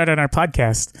 She guest starred on our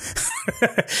podcast.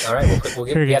 All right,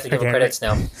 we have to give her credits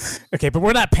now. Okay, but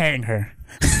we're not paying her.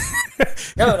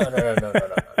 No.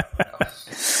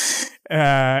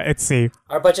 Let's see.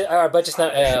 Our budget's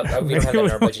not. We don't have that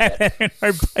in our budget yet. In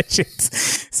our budget.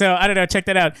 So I don't know. Check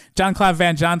that out. Jean-Claude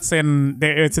Van Johnson.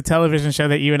 It's a television show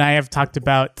that you and I have talked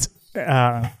about.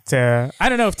 I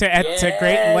don't know if to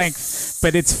great length,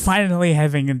 but it's finally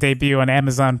having a debut on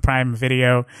Amazon Prime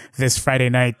Video this Friday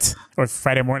night or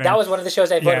Friday morning. That was one of the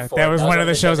shows I voted for. That was one of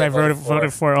the shows I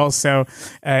voted for also.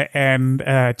 And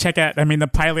check out. I mean, the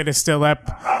pilot is still up,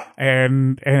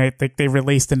 and I think they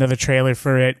released another trailer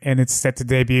for it, and it's set to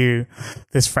debut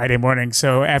this Friday morning.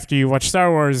 So after you watch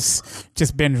Star Wars,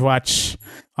 just binge watch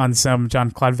on some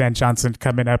Jean-Claude Van Johnson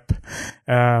coming up.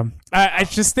 I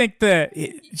just think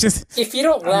if you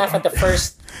don't laugh at the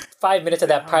first 5 minutes of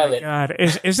that pilot, God,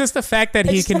 it's just the fact that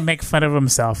he can make fun of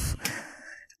himself.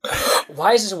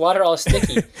 Why is this water all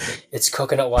sticky? It's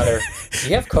coconut water. Do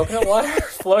you have coconut water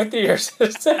flowing through your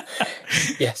system?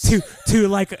 Yes. Two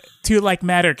like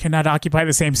matter cannot occupy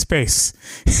the same space.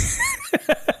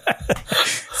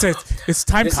 So it's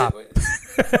time cop.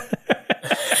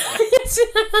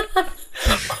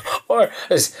 Or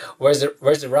where's the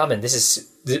ramen?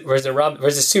 Where's the ramen?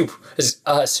 Where's the soup?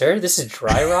 Sir, this is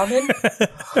dry ramen.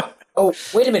 Oh,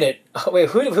 wait a minute. Oh, wait,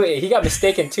 he got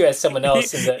mistaken too as someone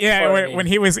else in the when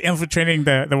he was infiltrating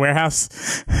the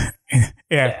warehouse.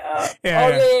 Yeah.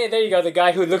 There you go. The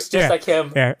guy who looks just like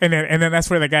him. Yeah, and then that's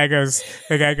where the guy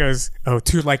goes. Oh,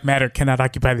 two like matter cannot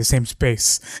occupy the same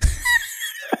space.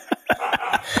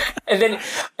 And then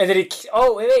I have to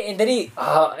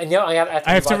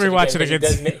rewatch it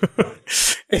again.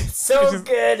 It's so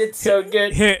good. It's so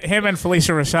good. Him and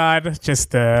Felicia Rashad,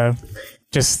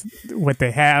 just what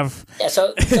they have. Yeah.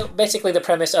 So basically, the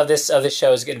premise of this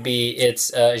show is going to be it's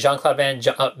Jean-Claude Van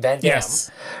Damme. Yes.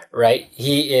 Right.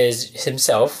 He is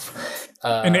himself.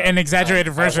 An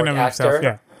exaggerated version of himself. Actor.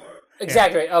 Yeah.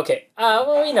 Exactly. Yeah. Okay.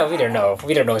 Well, we don't know.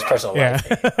 We don't know his personal life.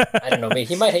 I don't know.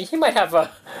 He might have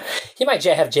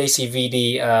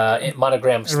JCVD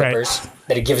monogram slippers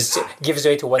that he gives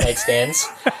away to one night stands.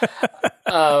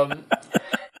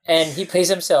 And he plays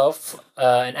himself,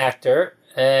 an actor,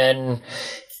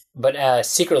 but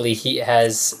secretly he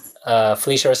has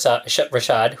Felicia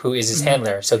Rashad, who is his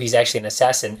handler. So he's actually an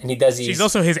assassin, and he does these. She's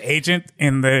also his agent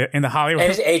in the Hollywood. And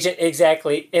his agent,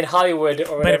 exactly, in Hollywood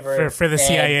or whatever. But for the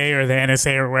CIA or the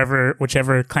NSA or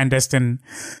whichever clandestine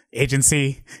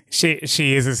agency, she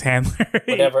is his handler.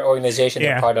 Whatever organization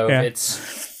they're part of,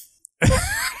 it's.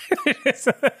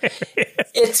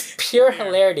 It's pure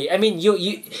hilarity. I mean,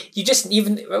 you just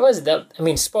even what was it? I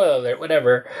mean, spoiler alert,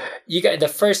 whatever. You got the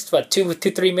first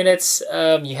 3 minutes.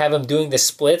 You have him doing the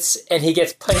splits, and he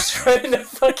gets punched right in the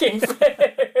fucking face.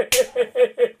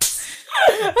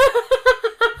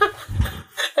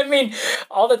 I mean,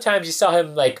 all the times you saw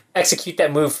him like execute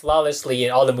that move flawlessly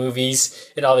in all the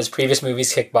movies, in all his previous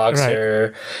movies,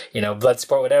 Kickboxer,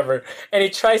 Bloodsport, whatever. And he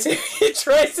tries to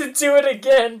do it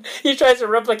again. He tries to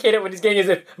replicate it when he's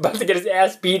about to get his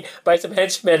ass beat by some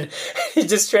henchmen. He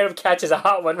just straight up catches a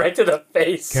hot one right to the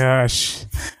face. Gosh,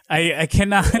 I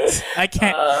cannot. I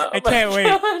can't wait.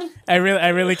 God. I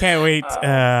really can't wait.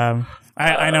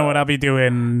 I know what I'll be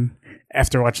doing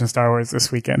after watching Star Wars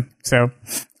this weekend. So.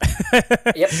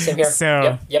 Yep, same here.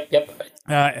 So. Yep.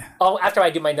 After I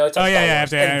do my notes on Star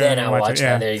Wars, and then I'll watch it.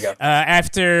 Yeah. There you go.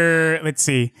 After, let's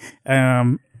see,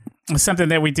 something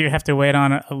that we do have to wait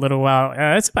on a little while.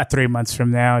 It's about 3 months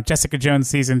from now. Jessica Jones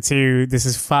season 2. This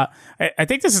is I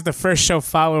think this is the first show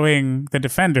following The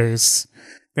Defenders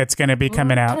that's going to be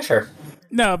coming out. Sure.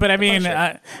 No, but I mean,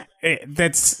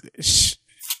 that's.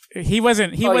 He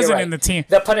wasn't in the team.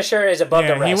 The Punisher is above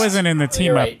the rest. He wasn't in the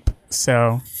team up,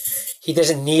 so he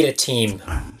doesn't need a team.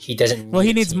 He doesn't. Well,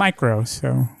 he needs Micro,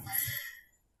 so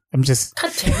I'm just.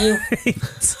 Continue.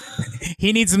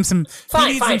 He needs him some.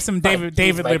 He needs some David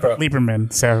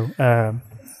Lieberman. So, fine.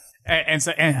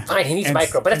 He needs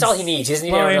Micro, but that's all he needs. He doesn't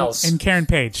need anyone else. And Karen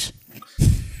Page.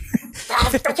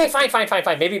 Okay,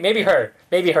 fine. Maybe her.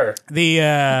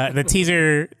 The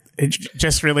teaser. It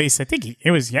just released, I think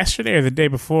it was yesterday or the day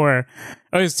before.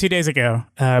 Oh, it was 2 days ago.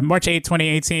 March 8,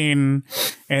 2018.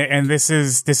 And this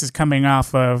is coming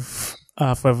off of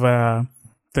The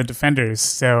Defenders.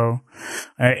 So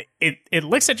it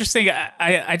looks interesting.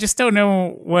 I just don't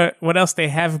know what else they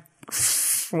have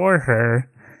for her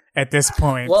at this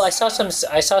point. Well, I saw some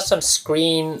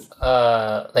screen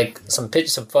some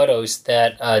pictures, some photos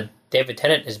that David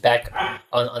Tennant is back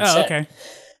on set. Oh, okay.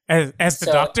 As the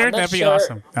doctor, that'd be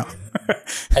awesome. No.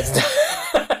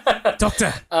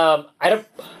 Doctor. I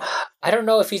don't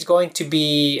know if he's going to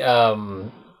be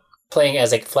playing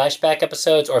as like flashback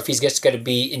episodes, or if he's just going to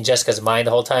be in Jessica's mind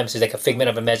the whole time, so he's like a figment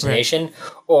of imagination, right.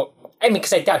 Or I mean,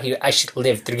 because I doubt he actually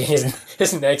lived through getting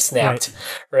his neck snapped,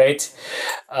 right?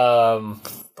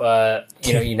 But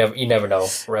you never know,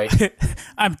 right?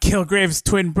 I'm Kilgrave's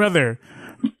twin brother,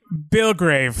 Bill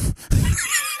Grave.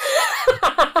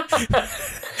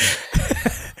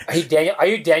 Are you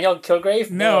Daniel Kilgrave?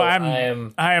 No,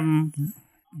 I'm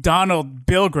Donald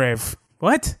Billgrave.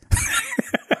 What?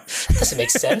 That doesn't make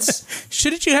sense.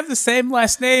 Shouldn't you have the same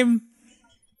last name?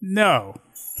 No.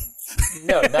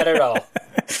 No, not at all.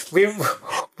 We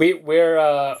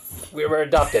were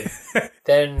adopted.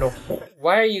 Then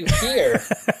why are you here?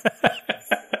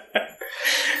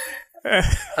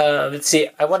 Let's see.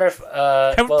 I wonder if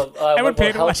I would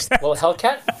pay to watch that. Well,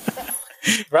 Hellcat,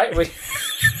 right?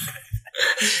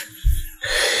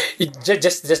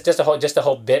 Just a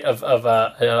whole bit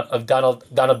of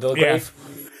Donald Billgrave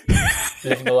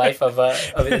living the life of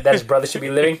that his brother should be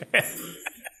living.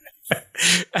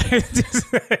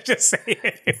 just say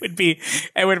it would be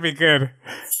good.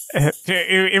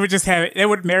 It would just have it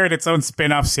would merit its own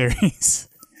spin-off series.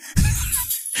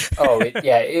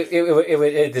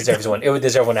 It deserves one. It would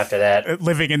deserve one after that.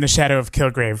 Living in the Shadow of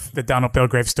Kilgrave, the Donald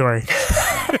Billgrave story.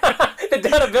 The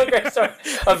Donald Billgrave story,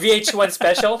 a VH1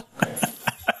 special.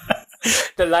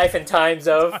 The life and times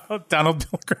of Donald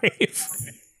Billgrave.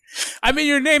 I mean,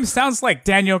 your name sounds like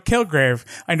Daniel Kilgrave.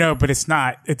 I know, but it's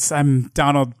not. I'm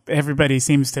Donald. Everybody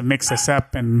seems to mix us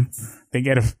up, and they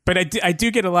get a. But I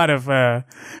do get a lot of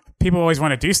people always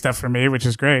want to do stuff for me, which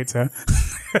is great. So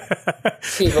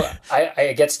people,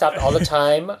 I get stopped all the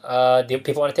time.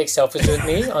 People want to take selfies with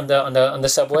me on the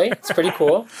subway. It's pretty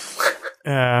cool.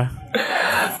 Oh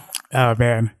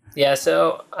man. Yeah,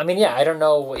 so I mean, I don't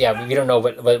know. Yeah, we don't know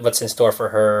what's in store for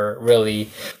her really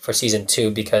for season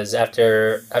 2, because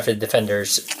after the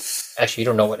Defenders, actually, you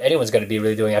don't know what anyone's going to be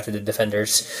really doing after the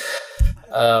Defenders.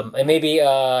 And maybe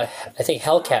I think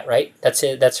Hellcat, right? That's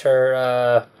it. That's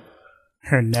her.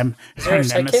 Her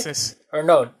nemesis. Or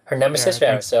no, her nemesis.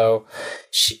 Yeah. So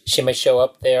she might show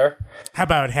up there. How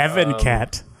about Heaven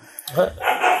Cat?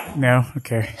 No.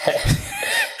 Okay.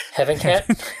 Heaven Cat?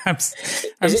 Is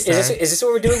this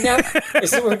what we're doing now?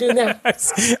 Is this what we're doing now?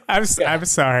 I'm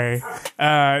sorry.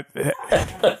 But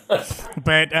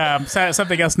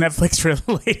something else Netflix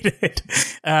related.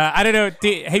 I don't know.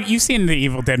 Have you seen the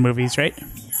Evil Dead movies, right?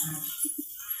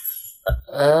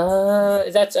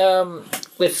 That's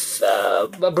with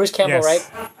Bruce Campbell, right?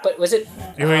 But was it?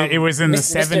 It was in the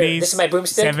 70s. This is my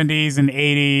broomstick. 70s and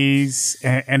 80s,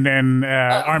 and then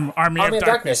Army of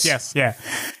Darkness. Yes, yeah.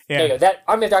 There you go. That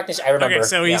Army of Darkness, I remember. Okay,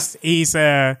 so he's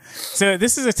so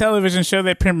this is a television show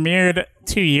that premiered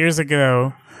 2 years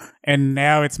ago, and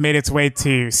now it's made its way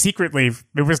to secretly.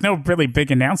 There was no really big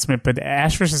announcement, but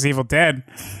Ash vs. Evil Dead.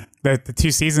 The 2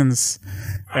 seasons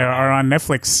are on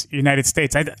Netflix, United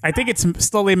States. I think it's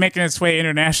slowly making its way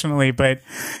internationally, but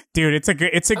dude, it's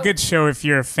a good show if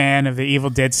you're a fan of the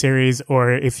Evil Dead series,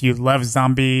 or if you love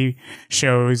zombie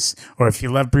shows, or if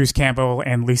you love Bruce Campbell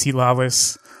and Lucy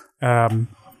Lawless. And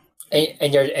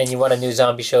you want a new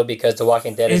zombie show because The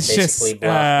Walking Dead is basically blocked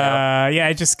now.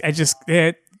 Yeah,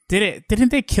 didn't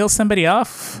they kill somebody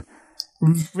off?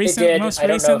 Most recently, know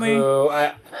who.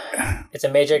 It's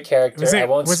a major character. Was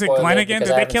it Glenn again?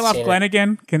 Did they kill off Glenn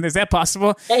again? Is that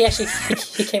possible? Yeah,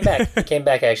 he came back. He came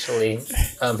back actually.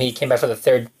 He came back for the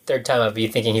third time of you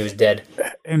thinking he was dead.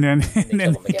 And then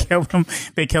they killed him.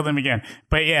 They killed him again.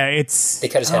 But yeah, they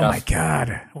cut his head off. Oh my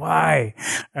god, why?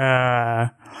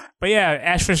 But yeah,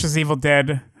 Ash vs. Evil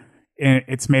Dead.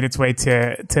 It's made its way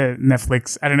to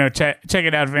Netflix. I don't know. Check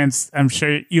it out, Vince. I'm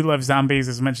sure you love zombies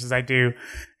as much as I do,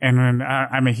 and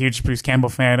I'm a huge Bruce Campbell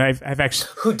fan. I've actually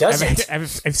who doesn't?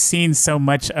 I've seen so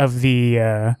much of the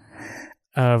I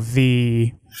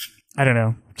don't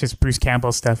know, just Bruce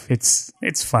Campbell stuff. It's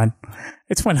fun.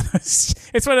 It's one of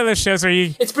those shows where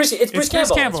you it's Bruce Campbell. It's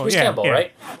Bruce Campbell,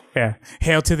 right? Yeah.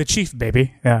 Hail to the chief,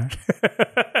 baby. Yeah.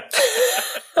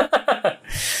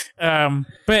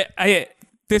 But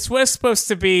this was supposed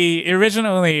to be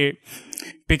originally,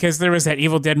 because there was that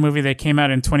Evil Dead movie that came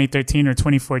out in 2013 or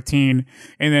 2014,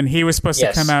 and then he was supposed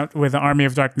to come out with Army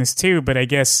of Darkness 2, but I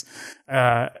guess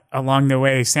along the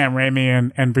way, Sam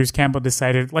Raimi and Bruce Campbell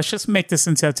decided, let's just make this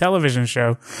into a television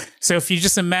show. So if you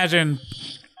just imagine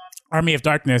Army of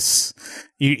Darkness,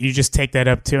 you just take that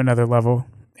up to another level,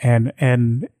 and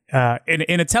in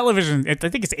a television, I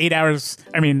think it's 8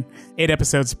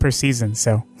 episodes per season,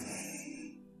 so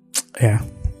yeah.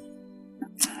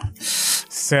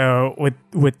 So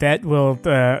with that, we'll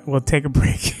take a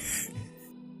break.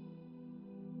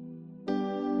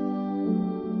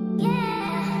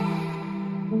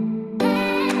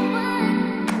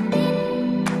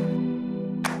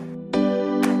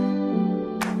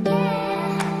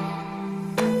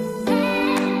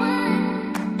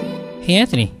 Hey,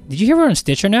 Anthony, did you hear we're on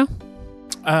Stitcher now?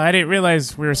 I didn't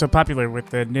realize we were so popular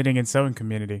with the knitting and sewing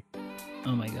community.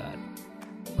 Oh my god.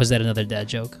 Was that another dad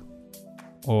joke?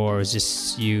 Or is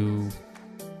this you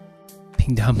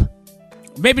being dumb?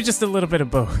 Maybe just a little bit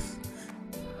of both.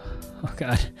 Oh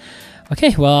god.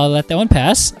 Okay, well, I'll let that one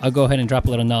pass. I'll go ahead and drop a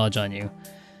little knowledge on you.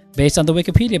 Based on the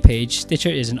Wikipedia page, Stitcher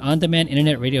is an on-demand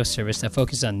internet radio service that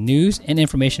focuses on news and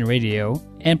information radio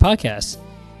and podcasts.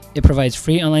 It provides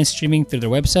free online streaming through their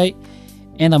website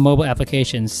and on mobile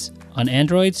applications on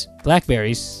Androids,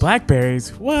 Blackberries.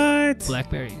 Blackberries? What?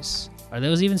 Blackberries. Are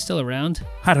those even still around?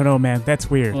 I don't know, man. That's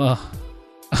weird. Well,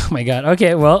 oh my god.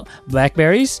 Okay, well,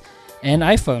 Blackberries and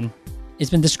iPhone. It's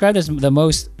been described as the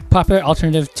most popular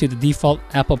alternative to the default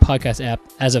Apple Podcast app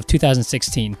as of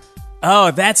 2016.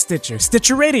 Oh, that's Stitcher.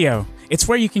 Stitcher Radio. It's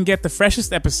where you can get the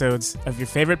freshest episodes of your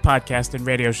favorite podcast and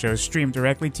radio shows streamed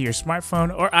directly to your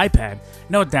smartphone or iPad.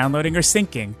 No downloading or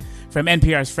syncing. From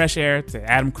NPR's Fresh Air to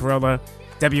Adam Carolla,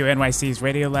 WNYC's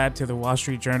Radiolab to the Wall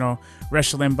Street Journal,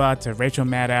 Rush Limbaugh to Rachel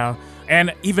Maddow,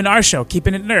 and even our show,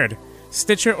 Keeping It Nerd.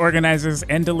 Stitcher organizes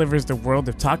and delivers the world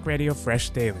of talk radio fresh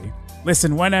daily.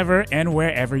 Listen whenever and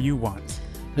wherever you want.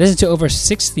 Listen to over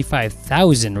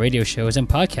 65,000 radio shows and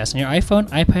podcasts on your iPhone,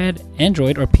 iPad,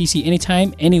 Android, or PC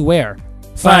anytime, anywhere.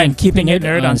 Find Keeping It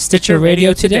Nerd on Stitcher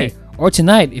Radio today. Or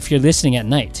tonight if you're listening at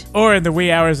night. Or in the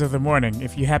wee hours of the morning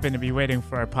if you happen to be waiting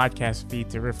for our podcast feed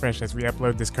to refresh as we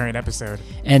upload this current episode.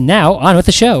 And now, on with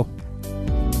the show.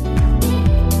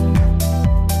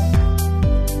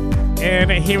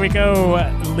 And here we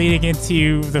go, leading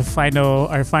into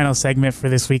our final segment for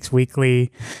this week's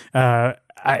weekly.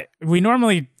 We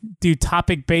normally do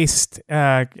topic-based,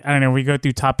 we go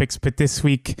through topics, but this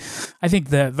week, I think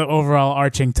the overall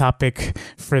arching topic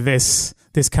for this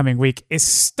coming week is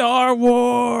Star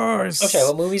Wars. Okay,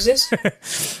 what movie is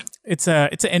this? It's an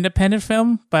independent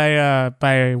film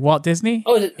by Walt Disney.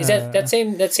 Oh, is that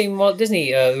same Walt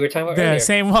Disney we were talking about earlier? The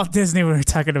same Walt Disney we were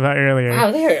talking about earlier.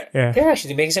 Wow, they're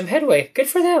actually making some headway. Good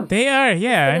for them. They are,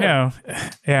 yeah. I know.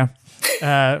 Yeah.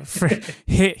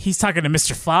 He's talking to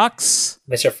Mr. Fox.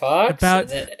 Mr. Fox?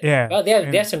 About, yeah. Well, they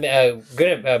have some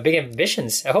good, big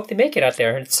ambitions. I hope they make it out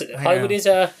there. Hollywood is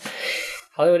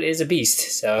a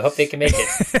beast, so I hope they can make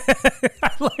it.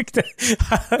 I like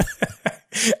that.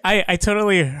 I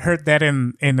totally heard that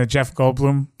in the Jeff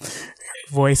Goldblum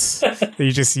voice.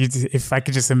 If I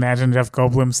could just imagine Jeff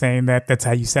Goldblum saying that, that's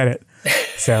how you said it.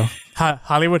 So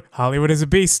Hollywood is a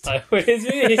beast. Hollywood is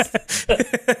a beast.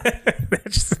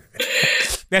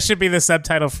 That should be the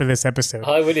subtitle for this episode.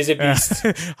 Hollywood is a beast.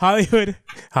 Hollywood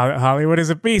is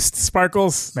a beast.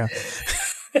 Sparkles. No.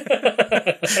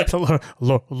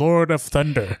 Lord of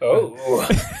Thunder.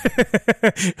 Oh.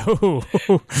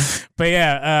 But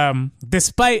yeah,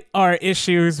 despite our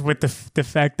issues with the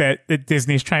fact that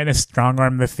Disney's trying to strong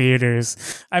arm the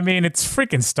theaters, I mean, it's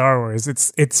freaking Star Wars.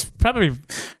 It's probably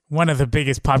one of the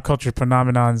biggest pop culture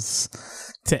phenomenons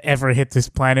to ever hit this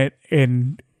planet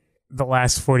in the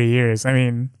last 40 years. I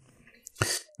mean,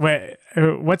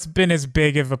 what's been as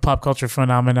big of a pop culture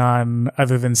phenomenon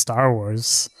other than Star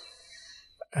Wars?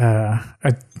 I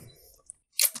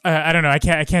don't know. I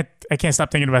can't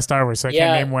stop thinking about Star Wars, so I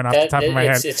can't name one off the top of my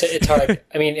head. It's hard.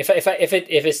 I mean, if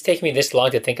it's taking me this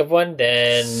long to think of one,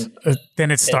 then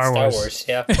it's Star Wars.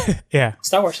 Star Wars, yeah, yeah,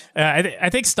 Star Wars. I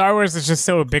think Star Wars is just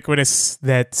so ubiquitous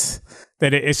that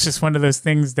it's just one of those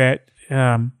things that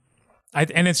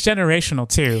and it's generational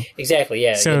too. Exactly,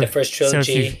 yeah. So, the first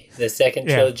trilogy, the second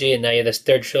trilogy, and now you have this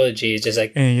third trilogy. It's just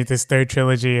like and you get this third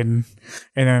trilogy, and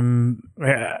then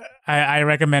I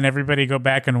recommend everybody go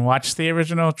back and watch the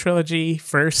original trilogy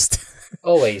first.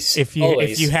 Always, if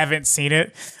you haven't seen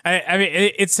it. I mean,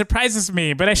 it surprises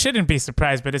me, but I shouldn't be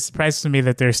surprised. But it surprises me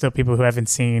that there are still people who haven't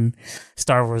seen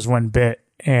Star Wars one bit.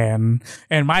 And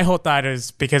my whole thought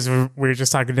is, because we're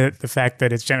just talking to the fact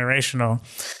that it's generational,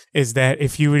 is that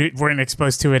if you weren't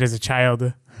exposed to it as a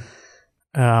child,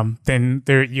 then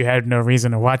you had no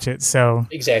reason to watch it. So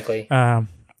exactly.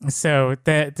 So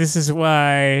this is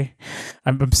why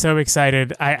I'm so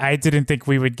excited. I didn't think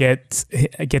we would get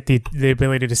the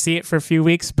ability to see it for a few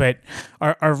weeks, but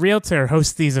our realtor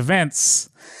hosts these events.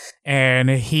 And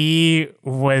he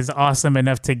was awesome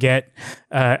enough to get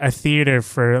a theater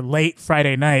for late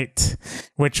Friday night,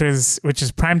 which is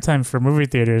primetime for movie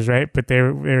theaters, right? But they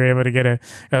were able to get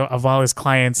of all his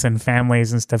clients and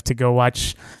families and stuff to go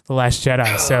watch The Last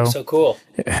Jedi. So cool.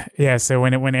 Yeah. So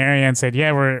when Ariane said,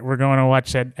 "Yeah, we're going to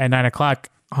watch at 9:00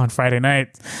 on Friday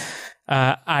night,"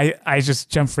 I just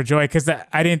jumped for joy because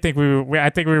I didn't think I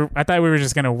thought we were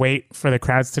just gonna wait for the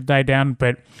crowds to die down,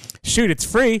 but shoot, it's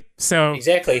free, so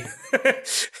exactly,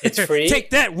 it's free.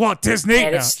 Take that, Walt Disney,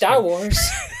 and it's Star Wars,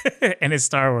 and it's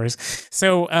Star Wars.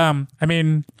 So, I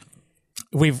mean,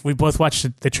 we both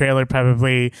watched the trailer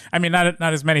probably. I mean, not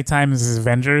as many times as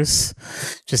Avengers,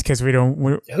 just because we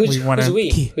don't. Who's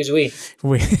we?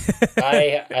 We.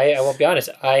 I will be honest.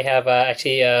 I have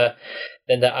actually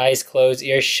then the eyes closed,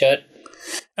 ears shut.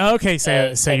 Okay,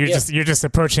 so you're just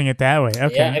approaching it that way.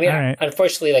 Okay, yeah. I mean, all right.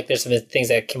 Unfortunately, like there's some things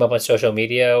that came up on social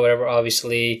media or whatever,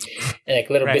 obviously, and like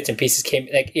little bits and pieces came.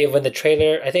 Like even the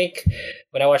trailer, I think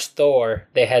when I watched Thor,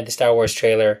 they had the Star Wars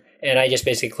trailer, and I just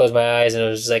basically closed my eyes and I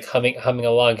was just like humming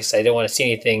along because I didn't want to see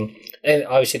anything. And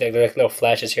obviously, there are like little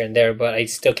flashes here and there, but I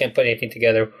still can't put anything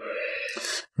together.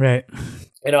 Right.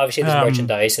 And obviously, there's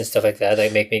merchandise and stuff like that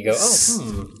that make me go,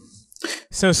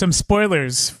 So some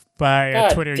spoilers by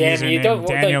a Twitter user named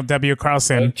Daniel W.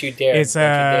 Carlson. Don't you dare. It's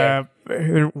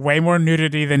way more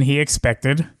nudity than he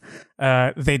expected.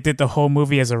 They did the whole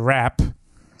movie as a rap.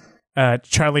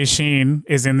 Charlie Sheen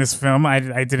is in this film. I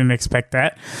didn't expect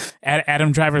that.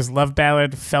 Adam Driver's love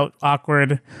ballad felt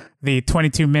awkward. The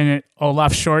 22-minute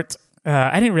Olaf short.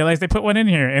 I didn't realize they put one in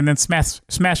here. And then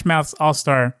Smash Mouth's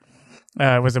All-Star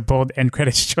was a bold end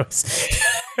credits choice.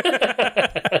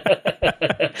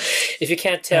 If you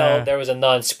can't tell, there was a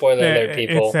non-spoiler alert,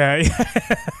 people.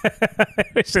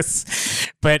 It's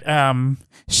just, but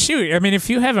shoot, I mean, if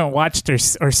you haven't watched or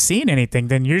seen anything,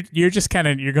 then you're just kind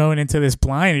of you're going into this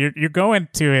blind. You're going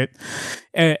to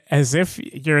it as if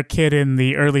you're a kid in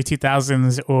the early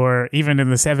 2000s or even in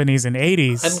the 70s and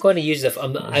 80s. I'm going to use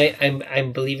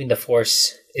I'm believing the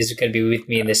Force is going to be with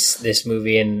me in this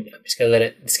movie, and I'm just going to let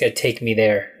it. It's going to take me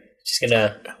there. Just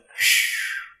gonna.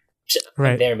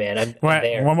 Right I'm there, man. I'm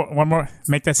there. One more.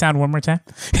 Make that sound one more time.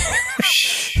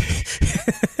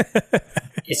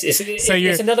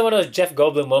 It's another one of those Jeff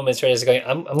Goldblum moments where it's going.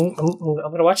 I'm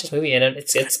gonna watch this movie, and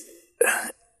it's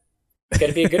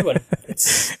gonna be a good one.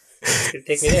 It's gonna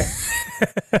take me there.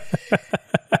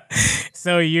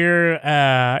 So you're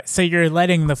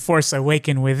letting the Force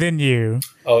awaken within you.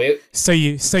 So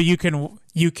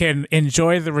you can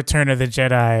enjoy the Return of the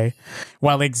Jedi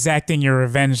while exacting your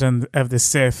revenge of the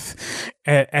Sith,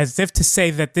 as if to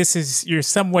say that this is your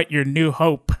New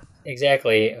Hope.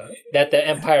 Exactly, that the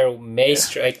Empire may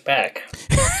strike back.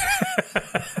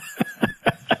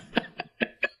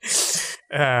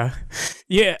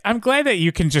 Yeah, I'm glad that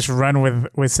you can just run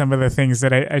with some of the things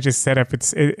that I just set up.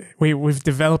 We've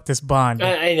developed this bond.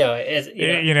 I know.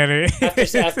 You know what I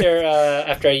mean?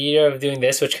 After a year of doing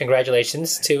this, which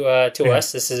congratulations to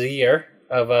us. This is a year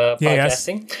of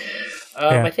podcasting.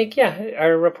 I think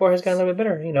our rapport has gotten a little bit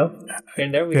better. You know,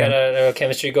 and there we got a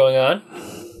chemistry going on.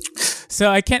 So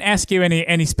I can't ask you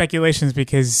any speculations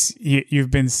because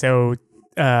you've been so.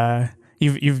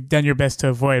 You've done your best to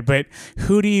avoid, but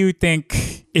who do you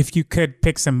think, if you could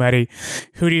pick somebody,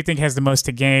 who do you think has the most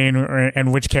to gain,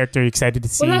 and which character are you excited to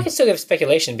see? Well, I can still give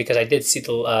speculation because I did see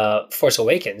the Force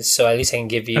Awakens, so at least I can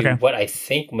give you what I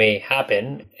think may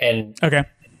happen, and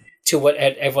to what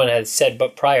everyone had said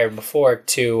before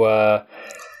to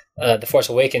the Force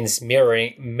Awakens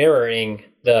mirroring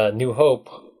the New Hope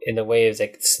in the way of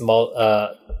like small,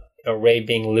 Rey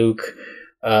being Luke,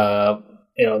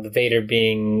 the Vader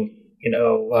being.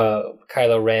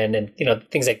 Kylo Ren and,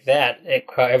 things like that.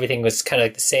 Everything was kind of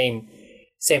like the same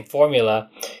formula.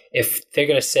 If they're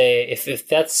going to say, if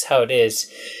that's how it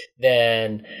is,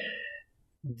 then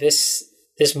this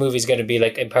movie is going to be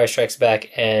like Empire Strikes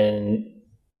Back, and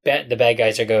the bad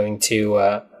guys are going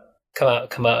to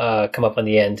come up on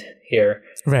the end here.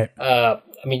 Right. I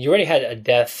mean, you already had a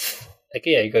death. Like,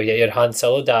 you had Han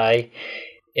Solo die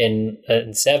in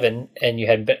 7, and you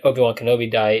had Obi-Wan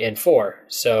Kenobi die in 4.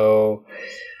 So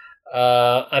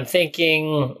I'm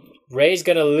thinking Rey's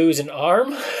gonna lose an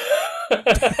arm,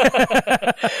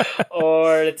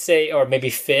 or maybe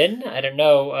Finn. I don't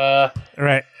know.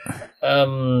 Right.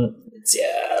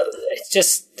 It's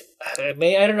just I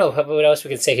don't know what else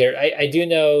we can say here. I do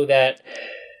know that.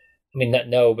 I mean, not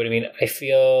know, but I mean, I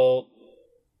feel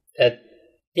that.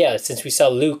 Yeah, since we saw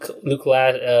Luke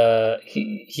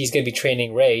he's going to be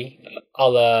training Rey, a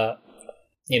la,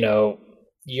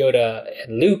 Yoda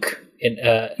and Luke in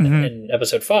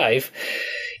Episode 5.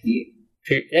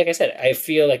 Like I said, I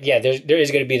feel like there is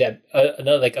going to be that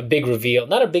another like a big reveal,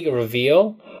 not a big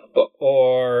reveal, but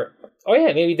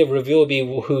maybe the reveal will be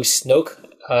who Snoke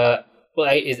who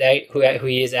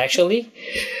he is actually.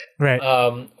 Right.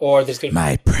 Or there's going to be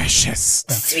my precious,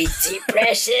 sweet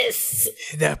precious,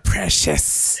 the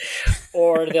precious.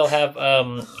 Or they'll have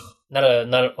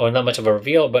not much of a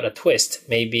reveal, but a twist.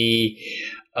 Maybe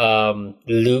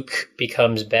Luke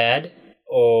becomes bad,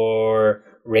 or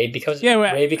Rey becomes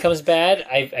bad.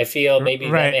 I feel maybe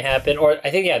that may happen, or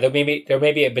I think there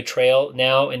may be a betrayal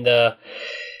now in the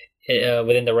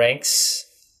within the ranks.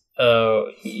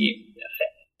 Those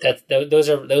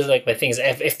are like my things.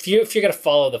 If you're gonna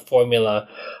follow the formula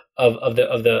of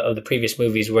the previous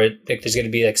movies, where there's gonna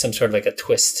be like some sort of like a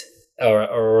twist or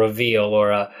a reveal or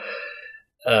a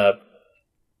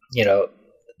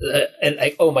and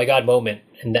like, oh my god moment.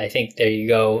 And I think there you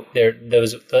go.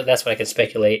 That's what I can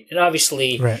speculate. And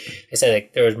obviously, I said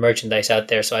like there was merchandise out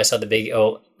there, so I saw the big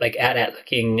like at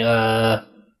looking what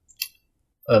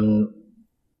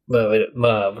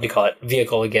do you call it?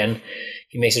 Vehicle again.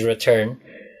 He makes his return.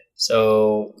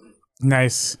 So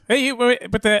nice. Hey,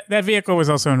 but that vehicle was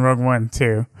also in Rogue One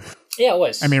too. Yeah, it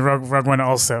was. I mean, Rogue One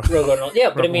also. Rogue One, yeah,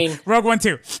 but I mean Rogue One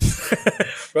too.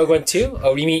 Rogue One 2?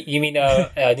 Oh, you mean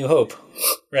New Hope,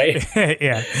 right?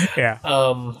 yeah.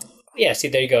 Yeah. See,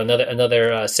 there you go.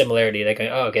 Another similarity. Like,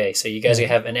 oh, okay. So you guys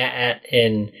have an at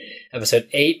in episode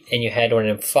 8, and you had one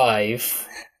in 5.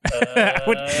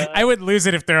 I would lose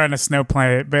it if they're on a snow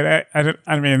planet, but I don't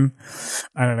know.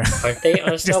 Aren't they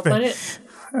on a snow planet?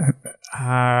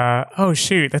 Oh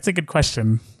shoot, that's a good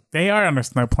question. They are on a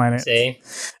snow planet. See?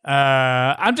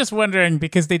 I'm just wondering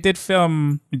because they did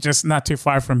film just not too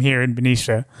far from here in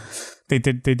Benicia. They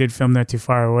did film not too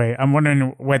far away. I'm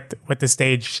wondering what the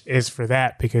stage is for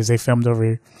that because they filmed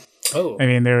over. Oh, I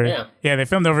mean they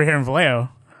filmed over here in Vallejo.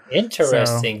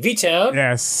 Interesting. So, V-Town.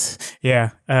 Yes.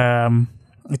 Yeah.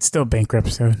 It's still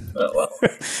bankrupt, so. Oh,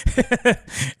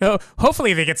 well.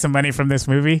 Hopefully they get some money from this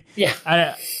movie. Yeah.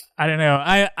 I don't know.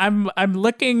 I'm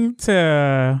looking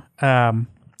to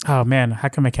oh man, how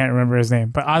come I can't remember his name?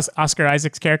 But Oscar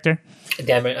Isaac's character, Poe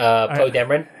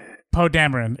Dameron. Poe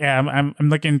Dameron. Yeah, I'm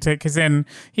looking to because then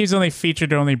he was only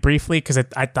featured only briefly because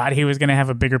I thought he was going to have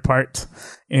a bigger part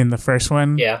in the first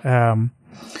one. Yeah.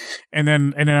 And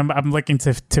then I'm looking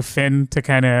to Finn to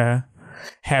kind of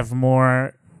have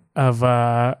more of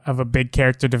a big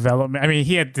character development. I mean,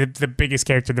 he had the biggest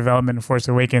character development in Force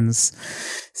Awakens.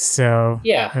 So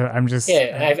I'm just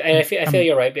I feel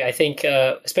you're right. I think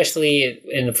especially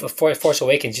in Force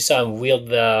Awakens, you saw him wield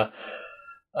the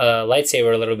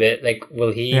lightsaber a little bit. Like,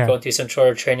 will he go through some sort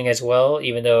of training as well?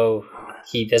 Even though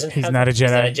he's not a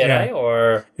Jedi,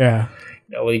 or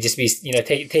will he just be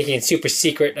taking super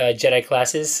secret Jedi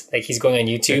classes? Like he's going on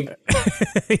YouTube.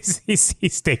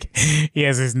 he's taking. He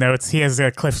has his notes. He has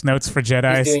Cliff's notes for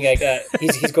Jedi. He's doing like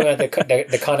he's going on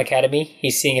the Khan Academy.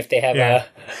 He's seeing if they have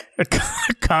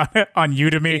Khan on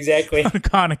Udemy. Exactly. On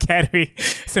Khan Academy,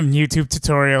 some YouTube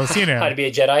tutorials. How to be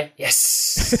a Jedi.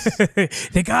 Yes.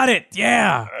 They got it.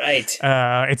 Yeah. All right.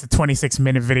 It's a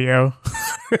 26-minute video.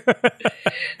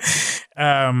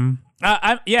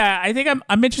 I think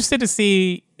I'm interested to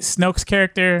see Snoke's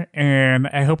character, and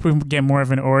I hope we get more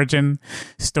of an origin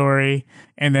story.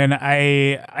 And then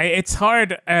it's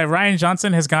hard. Rian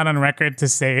Johnson has gone on record to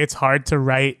say it's hard to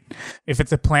write if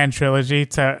it's a planned trilogy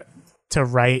to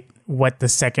write what the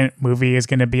second movie is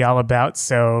going to be all about.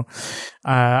 So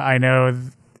I know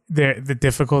the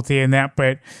difficulty in that,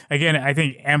 but again, I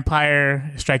think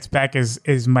Empire Strikes Back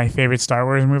is my favorite Star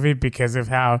Wars movie because of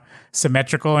how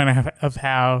symmetrical and of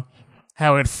how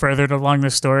it furthered along the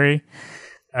story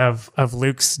of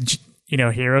Luke's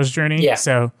hero's journey. Yeah.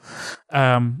 So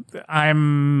I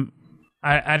know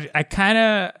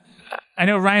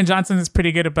Rian Johnson is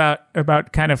pretty good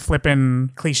about kind of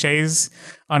flipping cliches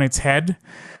on its head.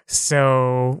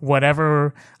 So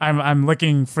whatever, I'm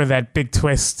looking for that big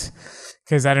twist.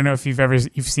 Because I don't know if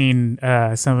you've seen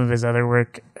some of his other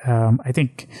work. I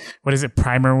think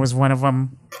Primer was one of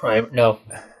them. No.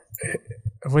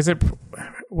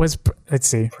 Let's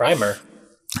see. Primer.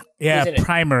 Yeah,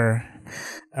 Primer.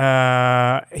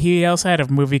 He also had a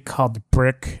movie called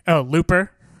Brick. Oh,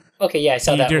 Looper. Okay, yeah, I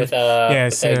saw that with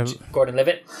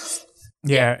Gordon-Levitt.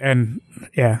 Yeah, and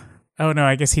yeah. Oh no,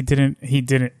 I guess he didn't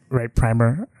write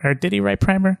Primer, or did he write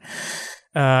Primer?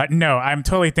 No, I'm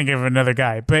totally thinking of another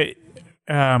guy, but.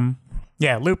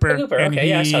 Looper. Looper. And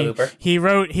okay, I saw Looper. He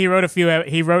wrote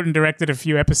and directed a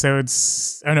few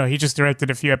episodes. Oh no, he just directed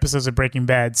a few episodes of Breaking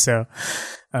Bad. So.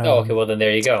 Okay. Well, then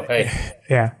there you go. Hey.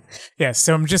 Yeah.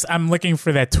 So I'm looking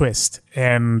for that twist,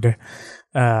 and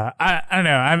I don't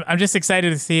know. I'm just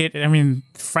excited to see it. I mean,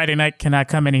 Friday night cannot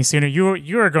come any sooner.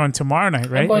 You are going tomorrow night,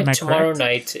 right? I'm going tomorrow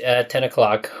night at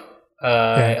 10:00.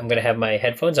 I'm going to have my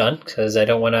headphones on because I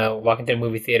don't want to walk into a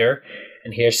movie theater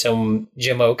and hear some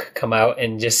Jamoke come out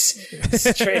and just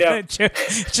straight up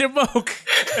Jamoke.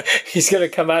 He's going to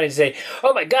come out and say,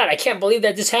 "Oh my God, I can't believe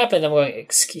that this happened." I'm going,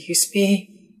 "Excuse me,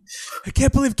 I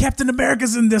can't believe Captain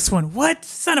America's in this one. What?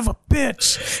 Son of a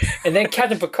bitch. And then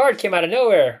Captain Picard came out of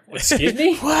nowhere. Excuse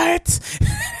me? What?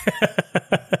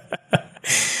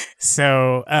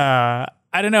 So, I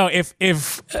don't know if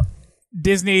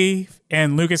Disney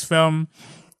and Lucasfilm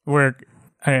were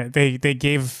they're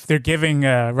giving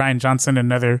Rian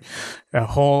Johnson a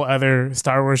whole other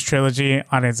Star Wars trilogy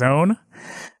on its own.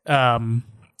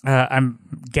 I'm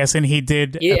guessing he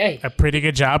did a pretty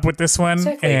good job with this one.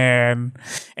 Exactly. And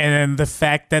then the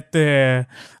fact that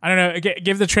I don't know,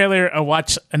 give the trailer a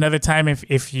watch another time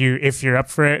if you're up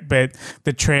for it. But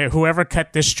whoever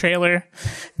cut this trailer,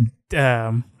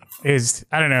 is,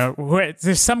 I don't know,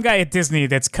 there's some guy at Disney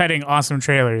that's cutting awesome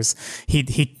trailers.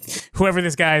 Whoever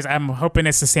this guy is, I'm hoping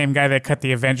it's the same guy that cut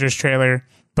the Avengers trailer,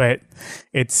 but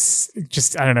it's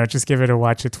just, I don't know, just give it a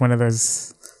watch. It's one of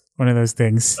those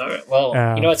things. All right. Well,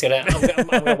 you know what's I'm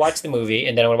gonna watch the movie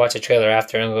and then I'm gonna watch the trailer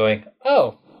after and I'm going,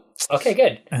 oh, okay,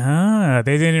 good.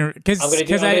 They didn't, I'm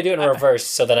gonna do it in reverse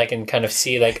so that I can kind of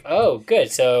see like, oh,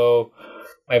 good. So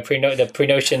my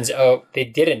pre-notions, they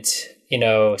didn't,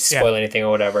 spoil anything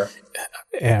or whatever.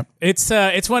 Yeah,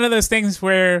 it's one of those things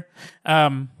where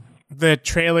the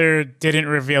trailer didn't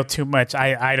reveal too much.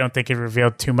 I don't think it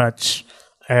revealed too much.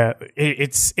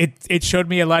 It showed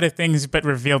me a lot of things but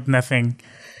revealed nothing,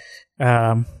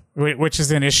 which is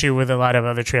an issue with a lot of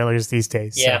other trailers these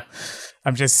days. Yeah.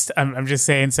 So I'm just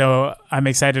saying. So I'm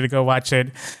excited to go watch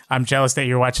it. I'm jealous that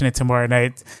you're watching it tomorrow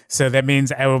night. So that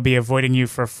means I will be avoiding you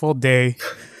for a full day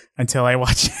until I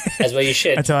watch it. As well you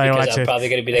should. Until I watch it. I'm probably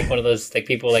going to be like one of those like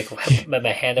people like with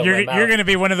my hand over my mouth. You're going to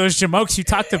be one of those jamokes you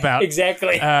talked about.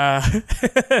 Exactly.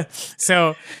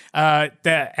 So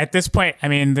at this point, I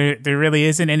mean, there really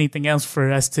isn't anything else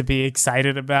for us to be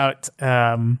excited about.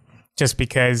 Just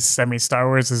because, I mean, Star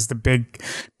Wars is the big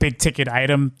ticket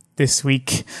item this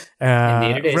week.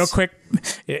 Indeed it is.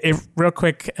 Real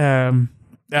quick.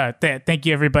 Thank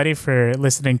you everybody for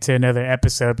listening to another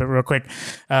episode. But real quick,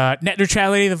 net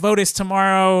neutrality. The vote is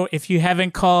tomorrow. If you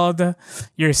haven't called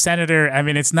your senator, I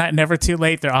mean, it's never too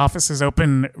late. Their office is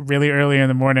open really early in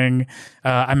the morning.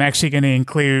 I'm actually going to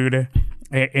include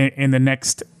in the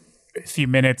next few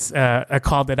minutes a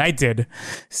call that I did,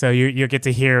 so you'll get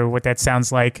to hear what that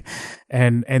sounds like.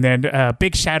 And then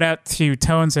big shout out to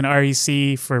Tones and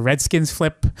REC for Redskins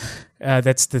Flip.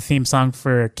 That's the theme song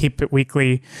for Keep It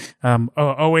Weekly.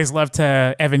 Always love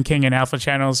to Evan King and Alpha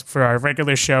Channels for our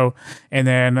regular show. And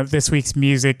then this week's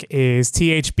music is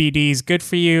THBD's Good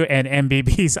For You and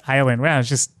MBB's Island. Wow, it's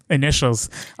just initials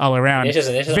all around.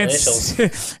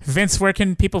 Initials. Vince, where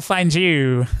can people find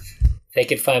you? They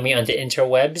can find me on the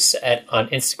interwebs on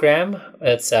Instagram.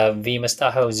 That's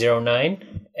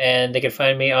vmastajo09. And they can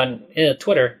find me on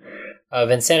Twitter,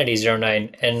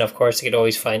 Vinsanity09. And of course, they can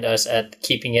always find us at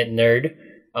Keeping It Nerd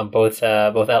on both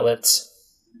outlets.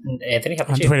 Anthony, how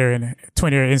about you?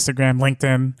 Twitter, Instagram,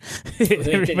 LinkedIn.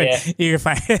 Yeah. You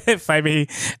can find me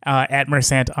at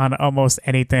Mersant on almost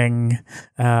anything.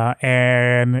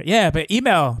 And yeah, but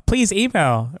please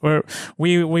email.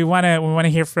 We want to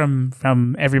hear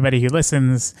from everybody who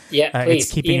listens. Yeah,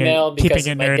 please email because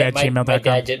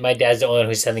keepingitnerd@gmail.com. My dad's the only one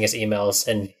who's sending us emails,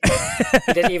 and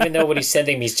he doesn't even know what he's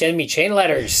sending me. He's sending me chain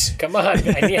letters. Come on,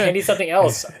 I need something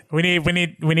else. We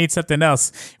need something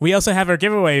else. We also have our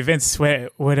giveaway, Vince.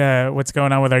 What's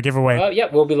going on with our giveaway? Yeah,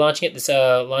 we'll be launching it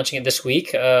this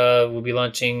week. We'll be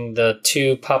launching the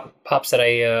 2 pops that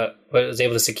I was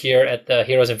able to secure at the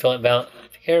Heroes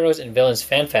and Villains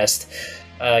Fan Fest.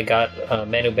 I got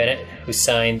Manu Bennett, who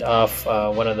signed off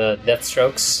one of the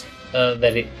Deathstrokes,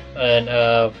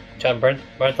 and John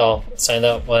Bernthal signed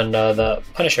up on the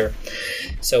Punisher.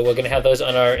 So we're gonna have those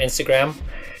on our Instagram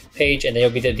page, and there'll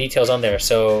be the details on there.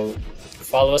 So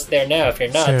follow us there now if you're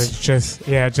not. So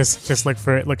just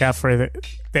look out for it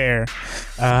there.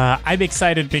 I'm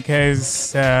excited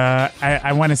because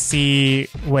I want to see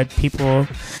what people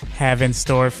have in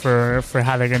store for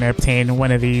how they're going to obtain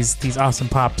one of these awesome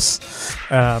pops.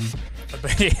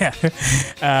 But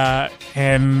yeah,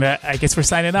 and I guess we're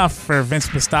signing off. For Vince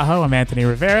Mostajo, I'm Anthony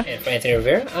Rivera. And for Anthony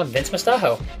Rivera, I'm Vince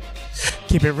Mostajo.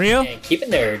 Keep it real and keep it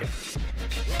nerd.